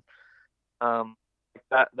 honestly. And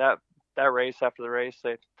that race, after the race,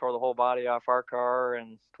 they tore the whole body off our car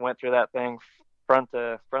and went through that thing front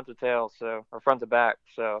to tail, or front to back.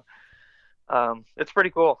 So it's pretty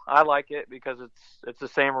cool. I like it because it's the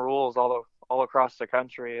same rules all across the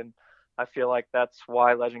country, and I feel like that's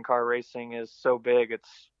why Legend Car Racing is so big.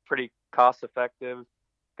 It's pretty cost effective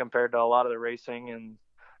compared to a lot of the racing, and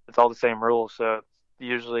it's all the same rules. So it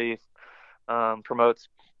usually promotes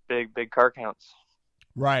big car counts.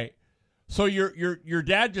 Right. So your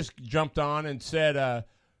dad just jumped on and said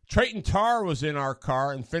Trayton Tarr was in our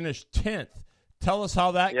car and finished 10th. Tell us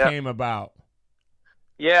how that came about.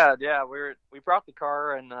 Yeah. We brought the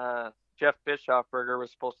car, and Jeff Bischofberger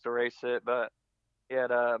was supposed to race it, but he had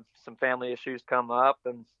some family issues come up,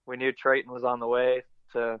 and we knew Trayton was on the way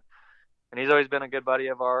and he's always been a good buddy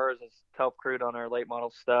of ours. He's helped crewed on our late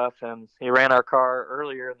model stuff, and he ran our car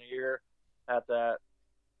earlier in the year at that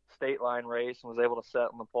state line race and was able to set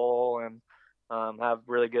on the pole and have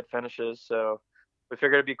really good finishes. So we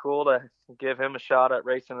figured it'd be cool to give him a shot at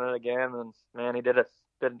racing it again. And man, he did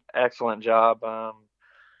an excellent job.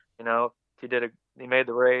 He made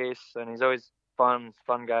the race, and he's always fun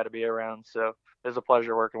guy to be around. So it was a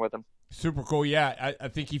pleasure working with him. Super cool. Yeah. I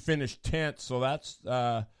think he finished 10th. So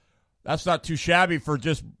that's not too shabby for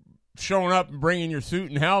just showing up and bringing your suit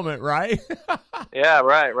and helmet, right? Yeah,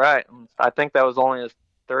 right. I think that was only his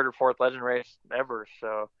 3rd or 4th Legend race ever.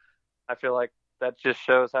 So I feel like that just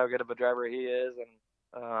shows how good of a driver he is,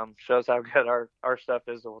 and shows how good our stuff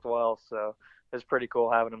is as well. So it's pretty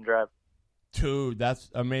cool having him drive. Dude, that's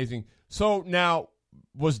amazing. So now,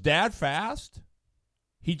 was Dad fast?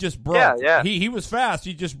 He just broke. Yeah. He was fast.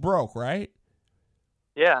 He just broke, right?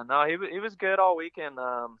 Yeah, no, he was good all weekend.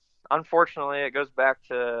 Unfortunately, it goes back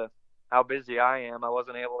to how busy I am. I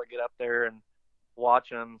wasn't able to get up there and watch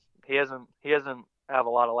him. He hasn't have a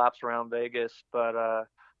lot of laps around Vegas, but I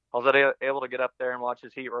was able to get up there and watch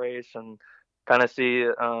his heat race and kind of see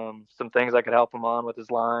some things I could help him on with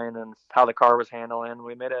his line and how the car was handling.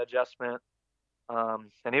 We made an adjustment,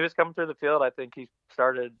 and he was coming through the field. I think he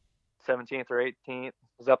started 17th or 18th,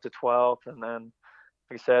 was up to 12th, and then,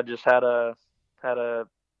 like I said, just had a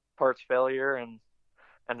parts failure and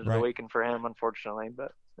ended the weekend for him, unfortunately.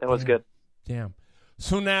 But it was good. Damn.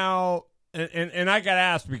 So now, and I got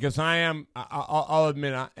asked because I'll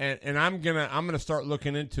admit, and I'm gonna start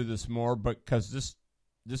looking into this more, but because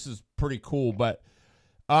this is pretty cool. But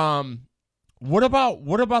what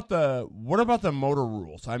about the motor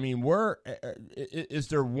rules? I mean, where is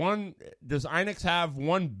there one? Does INEX have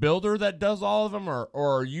one builder that does all of them, or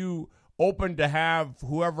are you open to have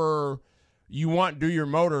whoever you want do your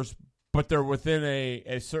motors, but they're within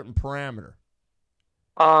a certain parameter?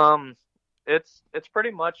 It's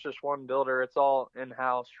pretty much just one builder. It's all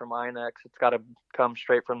in-house from INEX. It's got to come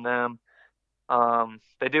straight from them.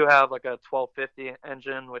 They do have like a 1250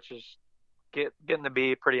 engine, which is getting to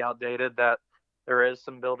be pretty outdated. That there is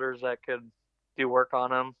some builders that could do work on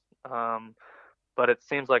them. But it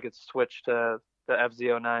seems like it's switched to the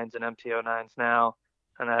FZ09s and MT09s now,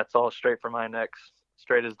 and that's all straight from INEX,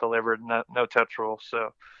 straight as delivered, no touch rule.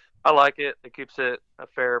 So I like it. It keeps it a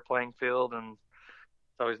fair playing field, and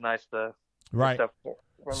it's always nice to stuff.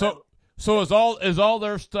 So is all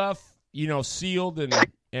their stuff, sealed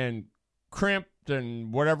and crimped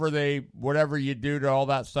and whatever you do to all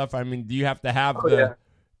that stuff? I mean, do you have to have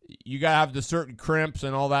you gotta have the certain crimps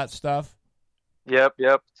and all that stuff? Yep.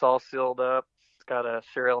 It's all sealed up. It's got a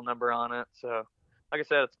serial number on it. So, like I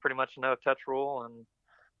said, it's pretty much a no-touch rule,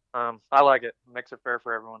 and I like it. Makes it fair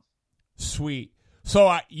for everyone. Sweet. So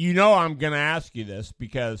I'm going to ask you this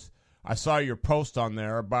because I saw your post on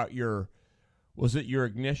there about was it your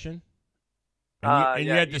ignition? And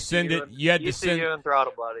you had to send it. You had to send ECU and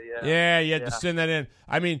throttle body. Yeah. Yeah, you had to send that in.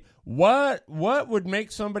 I mean, what would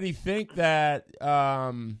make somebody think that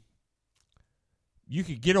you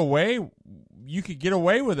could get away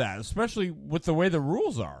with that, especially with the way the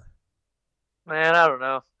rules are? Man, I don't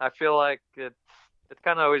know. I feel like it's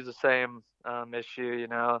kind of always the same issue. You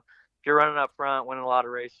know, if you're running up front, winning a lot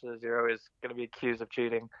of races, you're always going to be accused of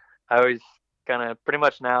cheating. I always kind of pretty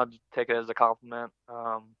much now take it as a compliment.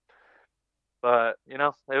 But you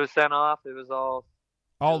know, it was sent off. It was all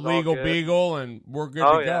legal, all beagle, and we're good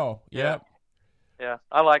to go. Yep. Yeah,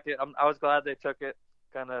 I like it. I was glad they took it.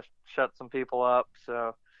 Kind of shut some people up.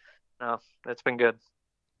 So, no, it's been good.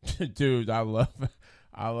 Dude, I love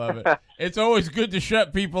it. It's always good to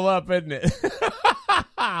shut people up, isn't it?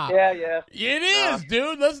 Yeah. It is,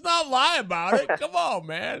 dude. Let's not lie about it. Come on,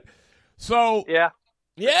 man. So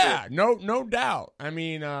yeah, no doubt. I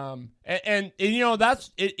mean, and you know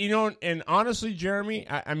that's it. You know, and honestly, Jeremy,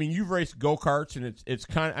 I mean, you've raced go karts, and it's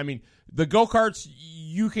kind of. I mean, the go karts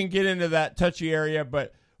you can get into that touchy area,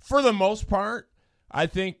 but for the most part, I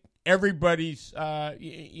think everybody's.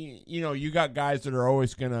 You know, you got guys that are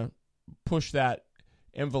always gonna push that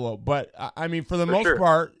envelope, but I mean, for the most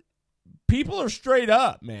part, people are straight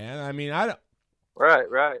up, man. I mean, I don't.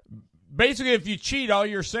 Right. Basically, if you cheat, all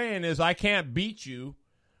you're saying is I can't beat you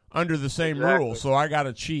under the same rules, so I got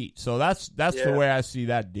to cheat. So that's the way I see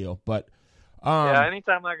that deal. But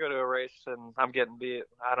anytime I go to a race and I'm getting beat,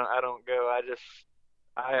 I don't go.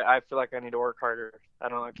 I feel like I need to work harder. I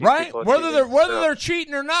don't know. Right, whether they're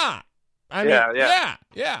cheating or not. I mean,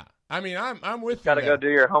 yeah. I mean, I'm with you. Got to go do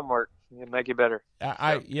your homework. It'll make you better.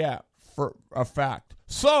 For a fact.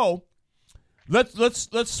 So let's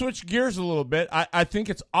switch gears a little bit. I think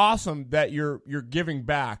it's awesome that you're giving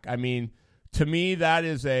back. I mean, to me, that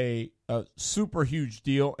is a super huge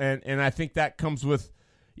deal, and I think that comes with,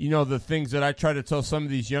 you know, the things that I try to tell some of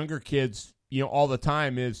these younger kids, you know, all the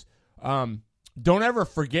time is, don't ever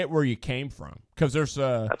forget where you came from, because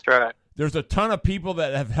that's right. There's a ton of people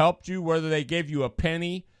that have helped you, whether they gave you a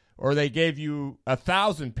penny or they gave you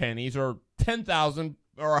 1,000 pennies or 10,000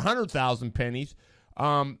 or 100,000 pennies.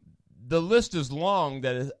 The list is long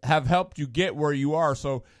that have helped you get where you are.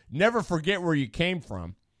 So never forget where you came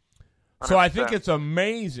from. 100%. So I think it's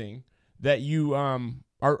amazing that you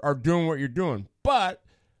are doing what you're doing. But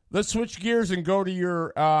let's switch gears and go to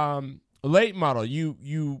your late model.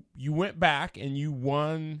 You went back and you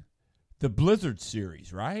won the Blizzard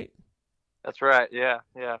Series, right? That's right. Yeah.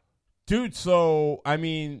 Dude, so I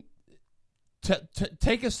mean,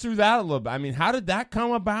 take us through that a little bit. I mean, how did that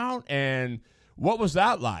come about, and what was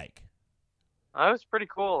that like? It was pretty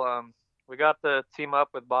cool. We got to team up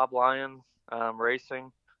with Bob Lyon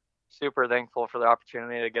Racing. Super thankful for the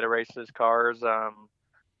opportunity to get to race his cars. You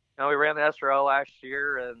know, we ran the SRL last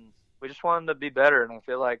year, and we just wanted to be better. And I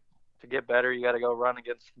feel like to get better, you got to go run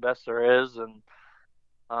against the best there is. And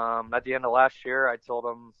at the end of last year, I told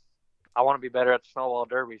him I want to be better at the Snowball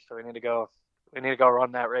Derby, so we need to go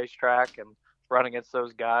run that racetrack and run against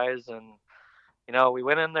those guys. And you know, we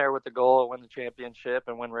went in there with the goal to win the championship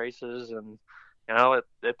and win races, and you know,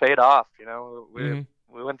 it paid off. You know, we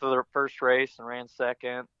went to the first race and ran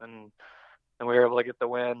second, and we were able to get the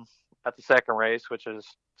win at the second race, which is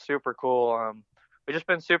super cool. We've just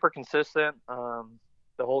been super consistent.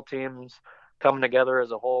 The whole team's coming together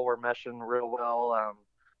as a whole. We're meshing real well.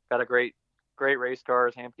 Got a great race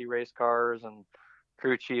cars, Hampty race cars, and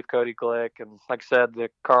crew chief Cody Glick, and like I said, the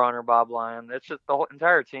car owner Bob Lyon. It's just the whole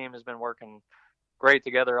entire team has been working great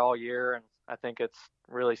together all year, and I think it's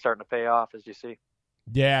really starting to pay off, as you see.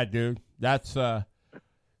 Yeah, dude, that's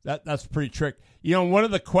pretty trick. You know, one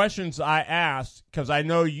of the questions I asked, because I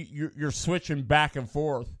know you're switching back and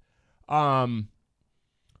forth. So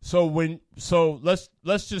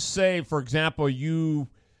let's just say, for example, you've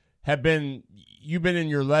been in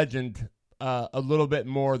your Legend a little bit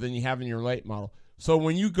more than you have in your late model. So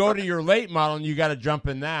when you go to your late model and you got to jump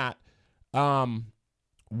in that,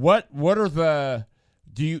 what are the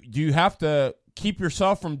do you have to keep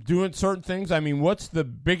yourself from doing certain things? I mean, what's the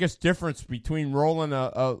biggest difference between rolling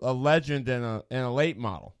a Legend and a late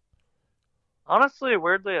model? Honestly,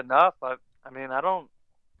 weirdly enough, I don't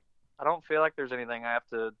feel like there's anything I have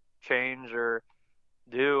to change or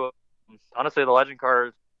do. Honestly, the Legend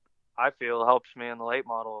cars, I feel, helps me in the late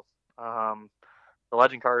models. The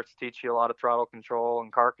Legend cars teach you a lot of throttle control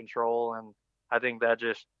and car control and I think that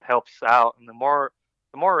just helps out. And the more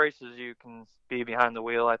races you can be behind the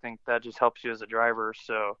wheel, I think that just helps you as a driver.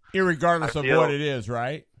 So Irregardless of what it is,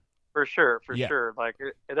 right? For sure. Like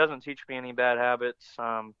it doesn't teach me any bad habits.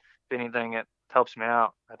 If anything, it helps me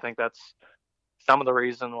out. I think that's some of the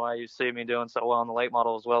reason why you see me doing so well in the late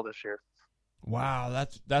model as well this year. Wow,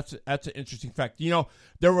 that's an interesting fact. You know,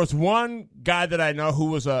 there was one guy that I know who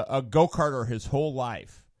was a go-karter his whole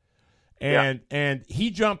life. And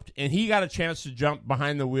he jumped, and he got a chance to jump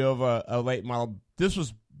behind the wheel of a late model. This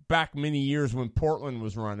was back many years when Portland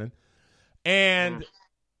was running. And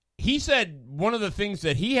he said one of the things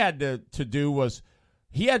that he had to do was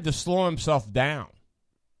he had to slow himself down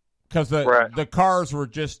because the cars were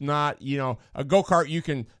just not, you know, a go-kart, you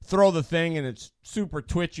can throw the thing and it's super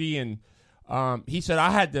twitchy. And he said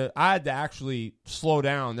I had to actually slow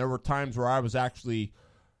down. There were times where I was actually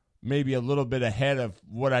maybe a little bit ahead of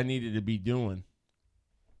what I needed to be doing.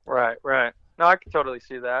 Right. No, I can totally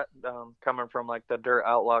see that. Coming from like the dirt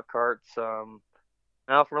outlaw karts.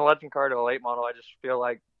 Now from a legend car to a late model, I just feel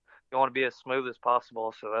like you want to be as smooth as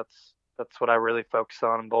possible. So that's what I really focus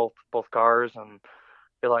on in both cars, and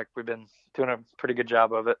feel like we've been doing a pretty good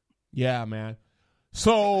job of it. Yeah, man.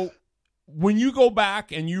 So when you go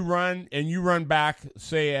back and you run back,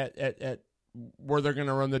 say at where they're going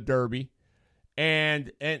to run the Derby,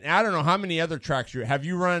 and I don't know how many other tracks have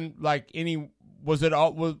you run, like any, was it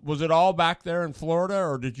all back there in Florida,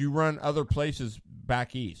 or did you run other places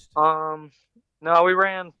back east? No, we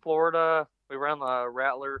ran Florida. We ran the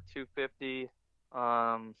Rattler 250.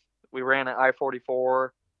 We ran at I-44.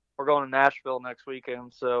 We're going to Nashville next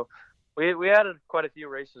weekend, so we added quite a few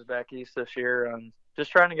races back east this year.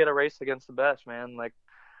 Just trying to get a race against the best, man. Like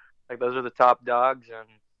those are the top dogs, and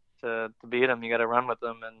to beat them, you got to run with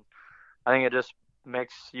them. And I think it just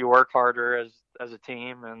makes you work harder as a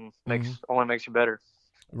team, and only makes you better.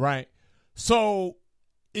 Right. So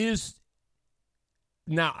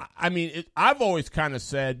now, I mean, I've always kind of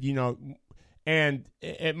said, you know, and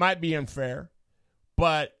it might be unfair,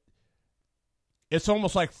 but it's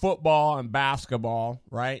almost like football and basketball,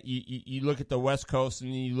 right? You look at the West Coast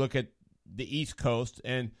and you look at the East Coast,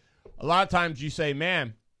 and a lot of times you say,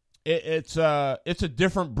 man, it's a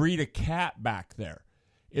different breed of cat back there.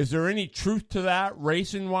 Is there any truth to that,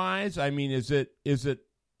 racing wise? I mean, is it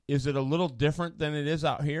a little different than it is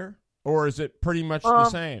out here, or is it pretty much the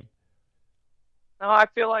same? No, I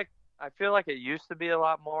feel like it used to be a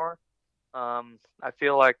lot more. I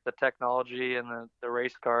feel like the technology and the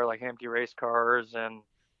race car, like Hampton race cars and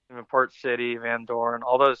even Port City, Van Dorn,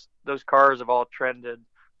 all those cars have all trended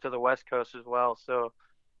to the West Coast as well. So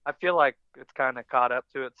I feel like it's kind of caught up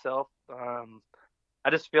to itself. I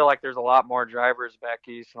just feel like there's a lot more drivers back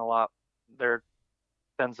east, and there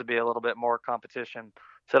tends to be a little bit more competition.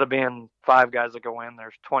 Instead of being 5 guys that go in,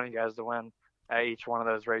 there's 20 guys to win at each one of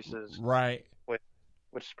those races. Right.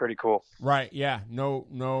 Which is pretty cool. Right. Yeah. No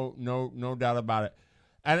doubt about it.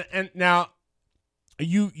 And now,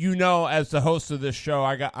 you know, as the host of this show,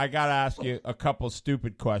 I got to ask you a couple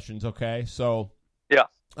stupid questions. Okay. So. Yeah.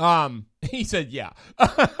 He said, yeah.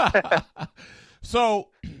 So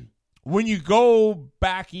when you go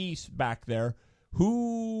back east, back there,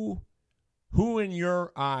 who in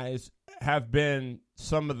your eyes have been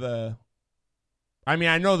some of the, I mean,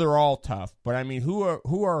 I know they're all tough, but I mean, who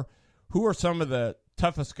are some of the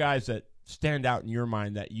toughest guys that stand out in your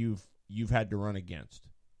mind that you've had to run against?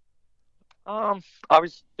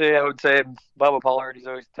 Obviously, I would say Bubba Pollard. He's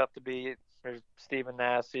always tough to beat. There's Stephen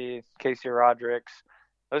Nasse, Casey Rodrigues.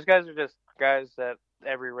 Those guys are just guys that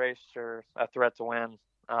every race are a threat to win.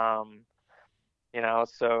 You know,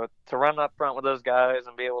 so to run up front with those guys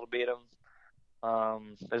and be able to beat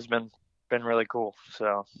them has been really cool.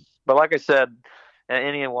 So, but like I said, in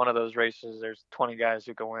any one of those races, there's 20 guys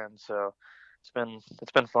who can win. So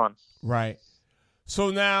it's been fun. Right.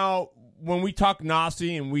 So now when we talk Nasse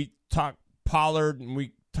and we talk Pollard and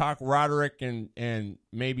we talk Roderick and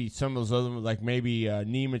maybe some of those other, like maybe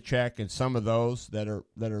Nemechek and some of those that are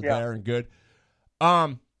there and good.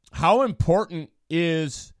 How important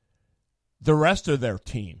is the rest of their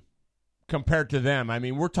team compared to them? I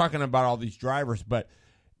mean, we're talking about all these drivers, but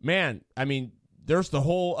man, I mean, there's the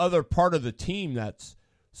whole other part of the team that's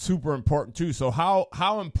super important too. So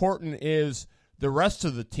how important is the rest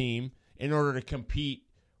of the team in order to compete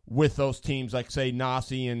with those teams like, say,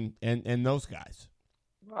 Nasse and those guys?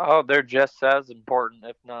 Oh, they're just as important,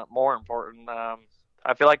 if not more important.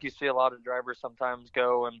 I feel like you see a lot of drivers sometimes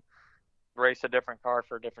go and race a different car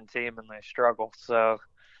for a different team and they struggle. So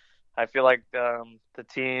I feel like the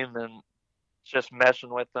team and just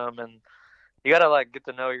meshing with them and you got to like get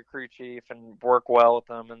to know your crew chief and work well with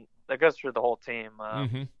them, and that goes through the whole team.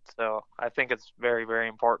 So I think it's very, very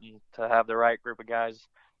important to have the right group of guys,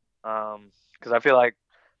 because I feel like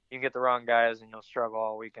you can get the wrong guys and you'll struggle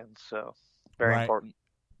all weekend. So very important.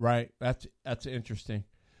 Right. That's interesting.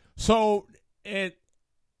 So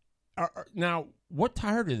now, what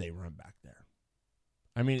tire do they run back there?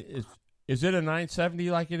 I mean, is it a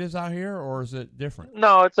 970 like it is out here, or is it different?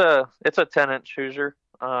 No, it's a 10-inch Hoosier.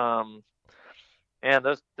 And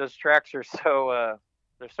those tracks are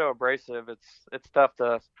they're so abrasive. It's tough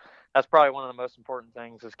to. That's probably one of the most important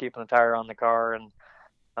things is keeping the tire on the car and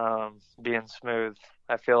being smooth.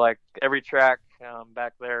 I feel like every track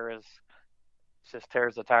back there just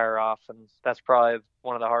tears the tire off, and that's probably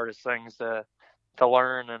one of the hardest things to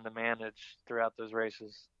learn and to manage throughout those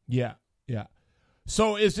races. Yeah.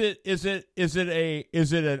 So is it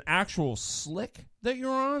an actual slick that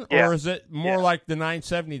you're on, or is it more like the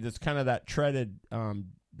 970 that's kind of that treaded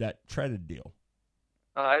deal?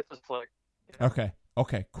 It's a slick. Yeah.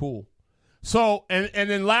 Okay, cool. So and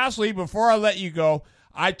then lastly, before I let you go,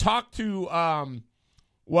 I talked to it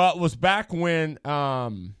was back when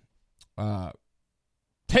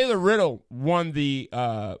Taylor Riddle won the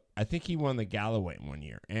I think he won the Galloway one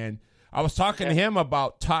year, and I was talking to him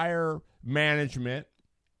about tire management,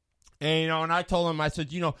 and and I told him, I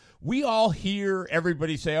said, we all hear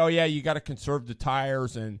everybody say, oh yeah, you got to conserve the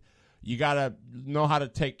tires and you got to know how to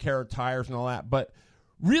take care of tires and all that, but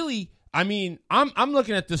really, I mean, I'm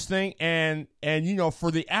looking at this thing, and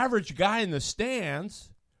for the average guy in the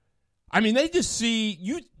stands, I mean, they just see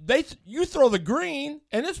you throw the green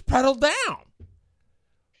and it's pedal down.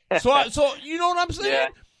 So you know what I'm saying? Yeah.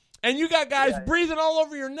 And you got guys breathing all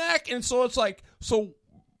over your neck, and so it's like, so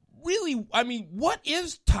really, I mean, what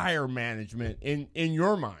is tire management in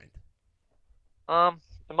your mind?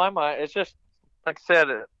 In my mind, it's just like I said,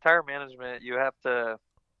 tire management. You have to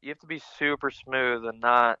be super smooth and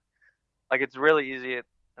not like it's really easy,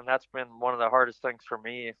 and that's been one of the hardest things for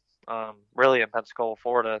me. Really in Pensacola,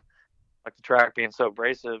 Florida, like the track being so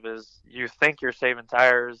abrasive, is you think you're saving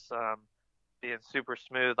tires. Being super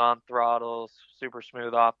smooth on throttle, super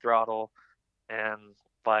smooth off throttle, and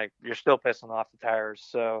like you're still pissing off the tires.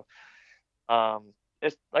 So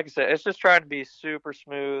it's like I said, it's just trying to be super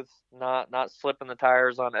smooth, not slipping the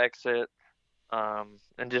tires on exit,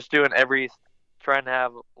 and just trying to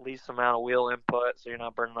have least amount of wheel input so you're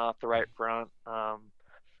not burning off the right front. I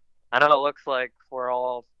know it looks like we're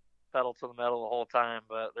all pedal to the metal the whole time,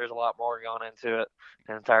 but there's a lot more going into it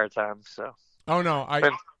the entire time. So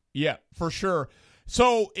yeah, for sure.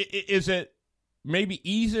 So is it maybe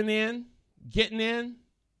easing in, getting in,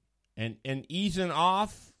 and easing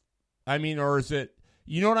off? I mean, or is it,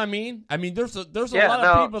 you know what I mean? I mean, there's a lot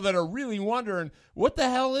of people that are really wondering, what the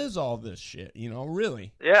hell is all this shit,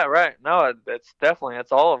 really? Yeah, right. No,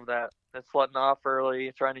 it's all of that. It's letting off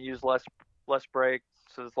early, trying to use less brake,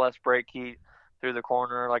 so there's less brake heat through the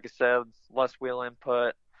corner. Like I said, less wheel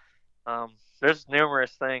input. There's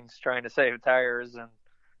numerous things trying to save tires, and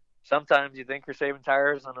sometimes you think you're saving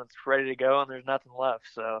tires and it's ready to go and there's nothing left.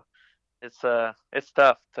 So it's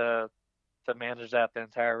tough to manage that the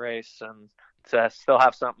entire race and to still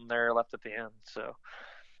have something there left at the end. So,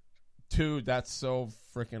 dude, that's so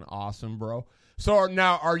freaking awesome, bro. So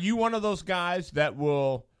now, are you one of those guys that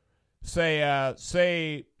will say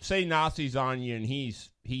Nassi's on you and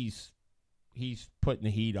he's putting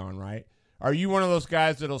the heat on, right? Are you one of those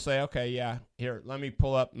guys that'll say, okay, yeah, here, let me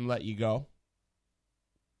pull up and let you go?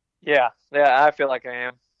 Yeah, I feel like I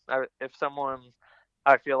am. If someone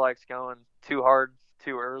I feel like's going too hard,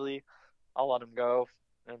 too early, I'll let them go.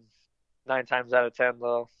 And 9 times out of 10,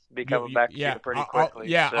 they'll be coming back to you pretty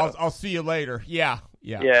quickly. I'll see you later. Yeah.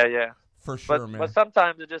 For sure, man. But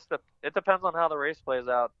sometimes it depends on how the race plays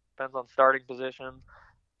out. Depends on starting position.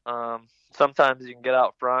 Sometimes you can get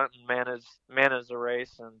out front and manage the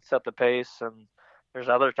race and set the pace. And there's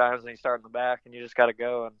other times when you start in the back and you just got to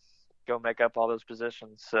go make up all those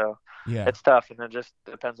positions. So it's tough, and it just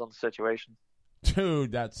depends on the situation.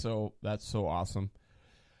 Dude, that's so awesome.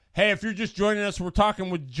 Hey, if you're just joining us, we're talking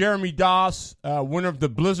with Jeremy Doss, winner of the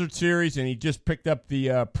Blizzard Series, and he just picked up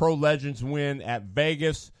the Pro Legends win at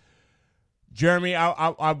Vegas. Jeremy,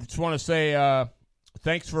 I just want to say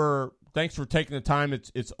thanks for taking the time.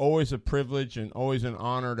 It's always a privilege and always an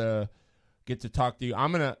honor to get to talk to you.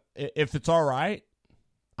 I'm gonna, if it's all right,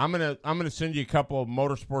 I'm gonna send you a couple of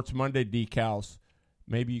Motorsports Monday decals.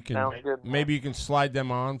 Maybe you can slide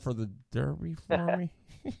them on for the Derby for me.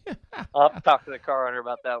 I'll have to talk to the car owner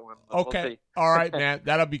about that one. Okay. We'll see. All right, man.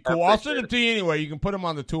 That'll be cool. I'll send them to you anyway. You can put them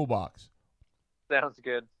on the toolbox. Sounds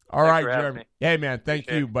good. All right, Jeremy. Hey, man.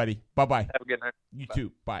 Thank you, buddy. Bye-bye. Have a good night. You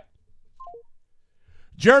too. Bye.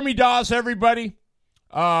 Jeremy Dawes, everybody.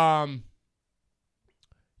 Pretty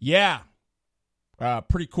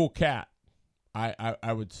cool cat,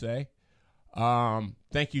 I would say.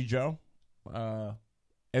 Thank you, Joe.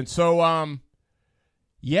 And so,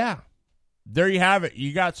 there you have it.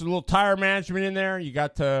 You got some little tire management in there. You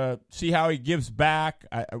got to see how he gives back,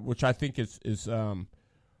 which I think is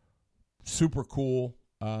super cool.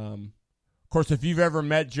 Of course, if you've ever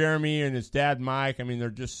met Jeremy and his dad, Mike, I mean, they're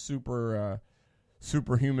just super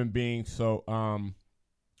human beings. So,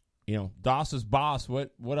 Doss is boss.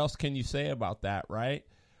 What else can you say about that, right?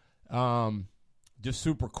 Just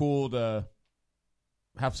super cool to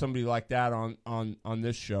have somebody like that on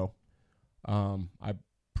this show. I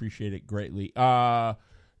appreciate it greatly. I'll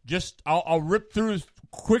rip through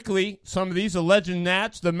quickly some of these. The Legend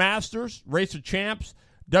Nats, the Masters, Race of Champs,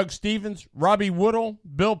 Doug Stevens, Robbie Woodall,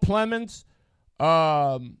 Bill Plemons,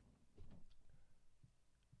 Lonnie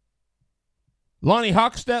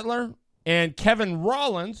Hochstetler, and Kevin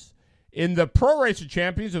Rollins. In the Pro Racer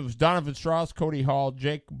Champions, it was Donovan Strauss, Cody Hall,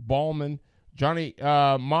 Jake Ballman, Johnny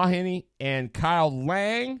Mahoney, and Kyle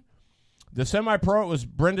Lang. The Semi-Pro, it was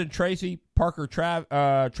Brendan Tracy, Parker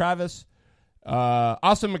Travis,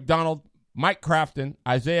 Austin McDonald, Mike Crafton,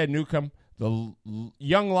 Isaiah Newcomb. The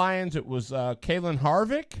Young Lions, it was Kalen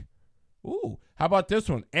Harvick. Ooh, how about this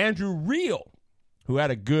one? Andrew Reel, who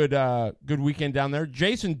had a good weekend down there.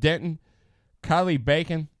 Jason Denton, Kylie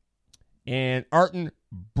Bacon, and Arton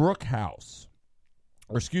Brockhouse.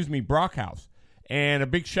 And a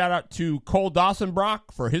big shout out to Cole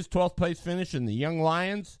Dawson-Brock for his 12th place finish in the Young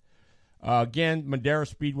Lions. Again, Madera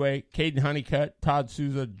Speedway, Caden Honeycutt, Todd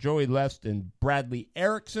Souza, Joey Lest, and Bradley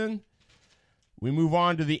Erickson. We move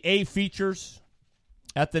on to the A features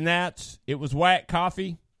at the Nats. It was Wyatt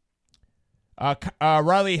Coffey,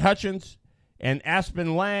 Riley Hutchins, and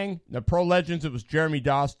Aspen Lang. The Pro Legends, it was Jeremy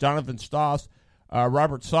Doss, Donovan Stoss,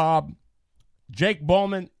 Robert Saab, Jake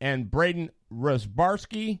Bowman, and Braden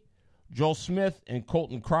Rozbarski. Joel Smith and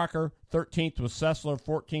Colton Crocker. 13th was Sessler.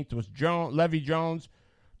 14th was Levy Jones.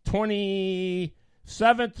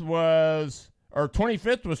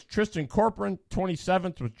 25th was Tristan Corcoran.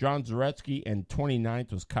 27th was John Zaretsky. And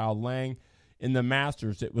 29th was Kyle Lang. In the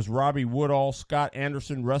Masters, it was Robbie Woodall, Scott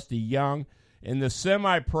Anderson, Rusty Young. In the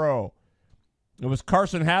Semi-Pro, it was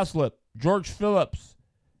Carson Haslip, George Phillips,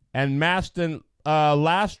 and Maston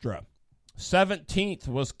Lastra. 17th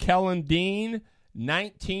was Kellen Dean.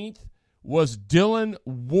 19th was Dylan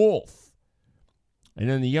Wolf. And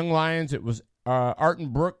in the Young Lions, it was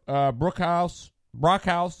Arton Brockhouse,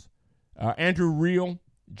 Andrew Reel,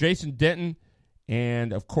 Jason Denton,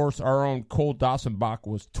 and, of course, our own Cole Dawson-Bach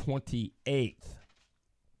was 28th.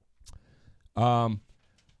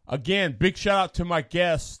 Again, big shout-out to my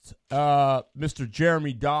guest, Mr.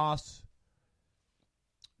 Jeremy Doss.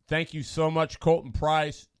 Thank you so much, Colton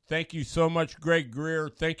Price. Thank you so much, Greg Greer.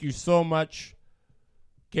 Thank you so much,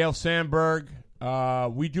 Gail Sandberg.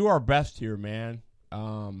 We do our best here, man.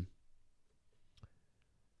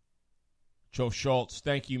 Joe Schultz,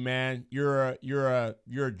 thank you, man. You're a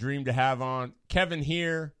dream to have on. Kevin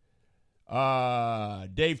here,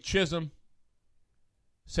 Dave Chisholm.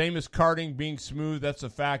 Same as karting, being smooth. That's a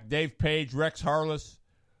fact. Dave Page, Rex Harless,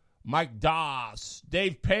 Mike Doss,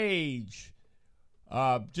 Dave Page.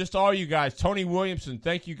 Just all you guys. Tony Williamson,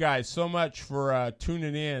 thank you guys so much for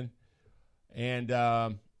tuning in. And,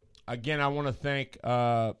 again, I want to thank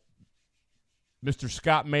Mr.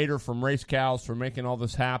 Scott Mater from Race Cows for making all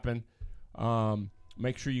this happen.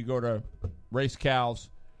 Make sure you go to Race Cows.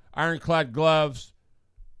 Ironclad Gloves,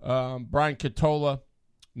 Brian Catola,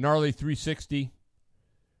 Gnarly 360,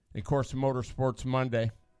 and, of course, Motorsports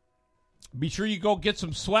Monday. Be sure you go get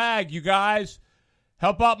some swag, you guys.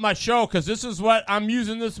 Help out my show, because this is what I'm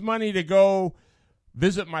using this money to go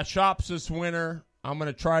visit my shops this winter. I'm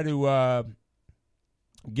going to try to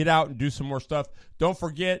get out and do some more stuff. Don't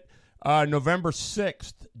forget, November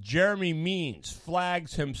 6th, Jeremy Means,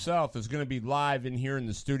 Flags himself, is going to be live in here in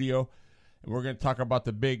the studio. And we're going to talk about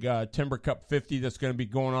the big Timber Cup 50 that's going to be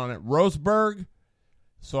going on at Roseburg.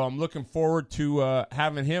 So I'm looking forward to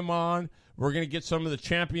having him on. We're going to get some of the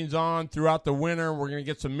champions on throughout the winter. We're going to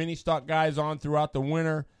get some mini stock guys on throughout the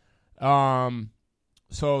winter. So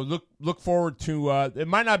look forward to it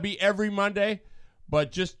might not be every Monday,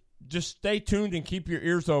 but just stay tuned and keep your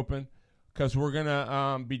ears open, because we're going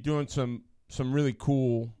to be doing some really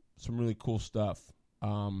cool stuff.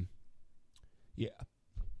 Yeah.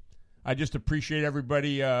 I just appreciate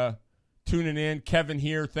everybody tuning in. Kevin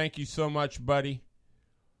here, thank you so much, buddy.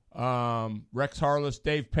 Rex Harless,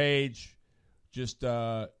 Dave Page, just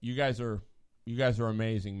you guys are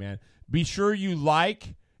amazing, man. Be sure you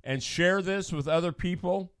like and share this with other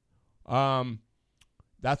people.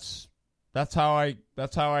 that's how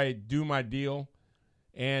I do my deal.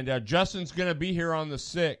 And Justin's going to be here on the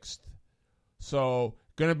 6th. So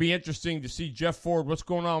going to be interesting to see Jeff Ford. What's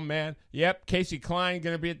going on, man? Yep, Casey Klein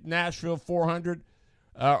going to be at Nashville 400.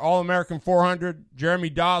 All-American 400. Jeremy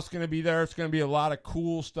Doss going to be there. It's going to be a lot of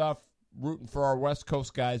cool stuff rooting for our West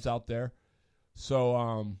Coast guys out there.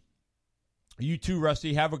 So you too,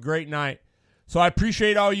 Rusty. Have a great night. So I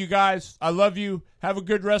appreciate all you guys. I love you. Have a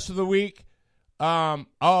good rest of the week.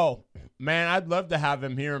 Oh, man, I'd love to have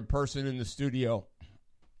him here in person in the studio.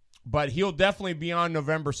 But he'll definitely be on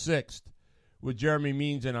November 6th with Jeremy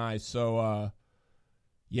Means and I. So,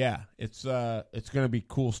 yeah, it's going to be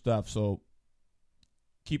cool stuff. So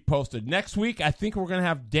keep posted. Next week, I think we're going to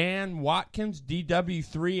have Dan Watkins,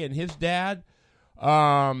 DW3, and his dad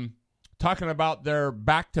talking about their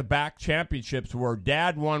back-to-back championships where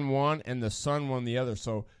dad won one and the son won the other.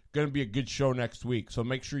 So going to be a good show next week. So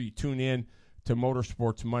make sure you tune in to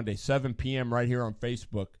Motorsports Monday, 7 p.m. right here on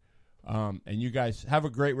Facebook. And you guys have a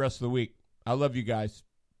great rest of the week. I love you guys.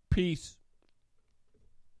 Peace.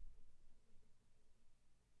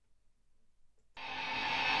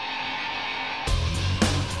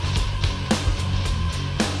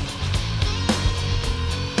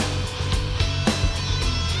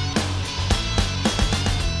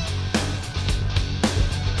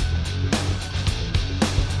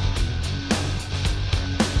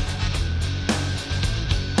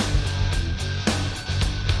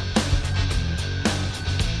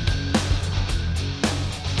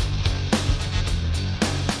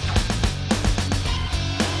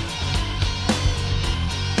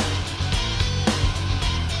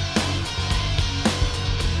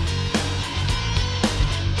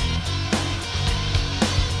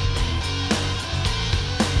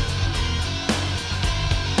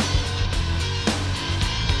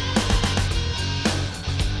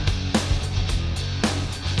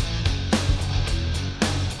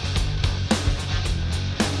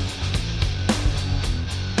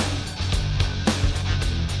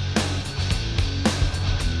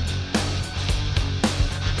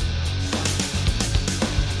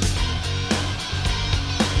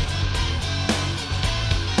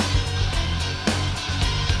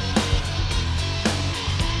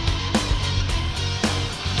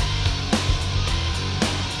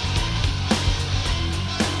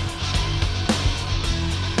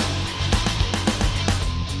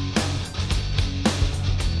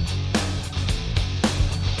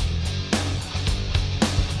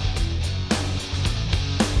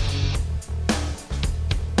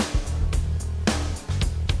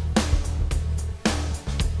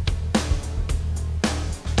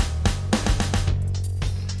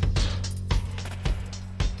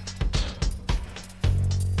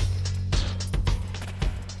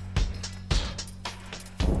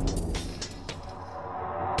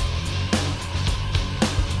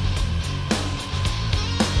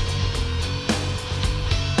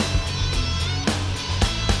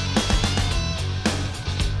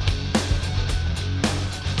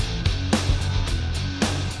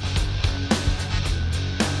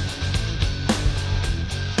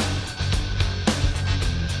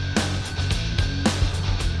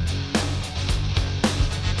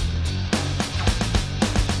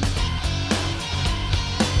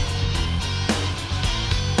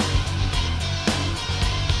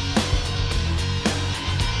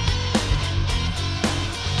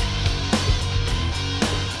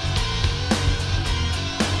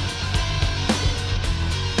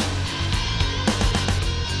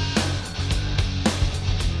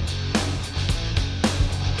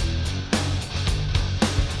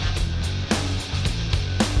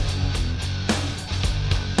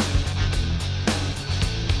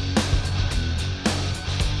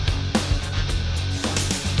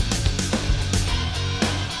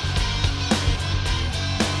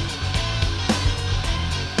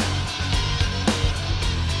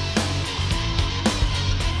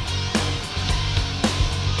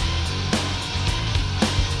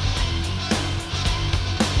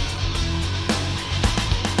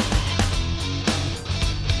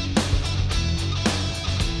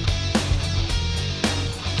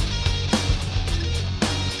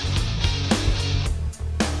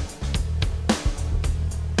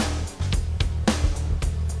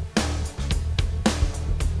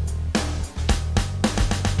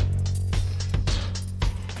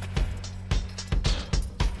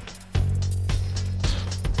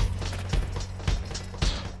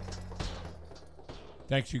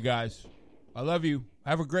 Thanks, you guys. I love you.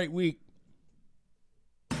 Have a great week.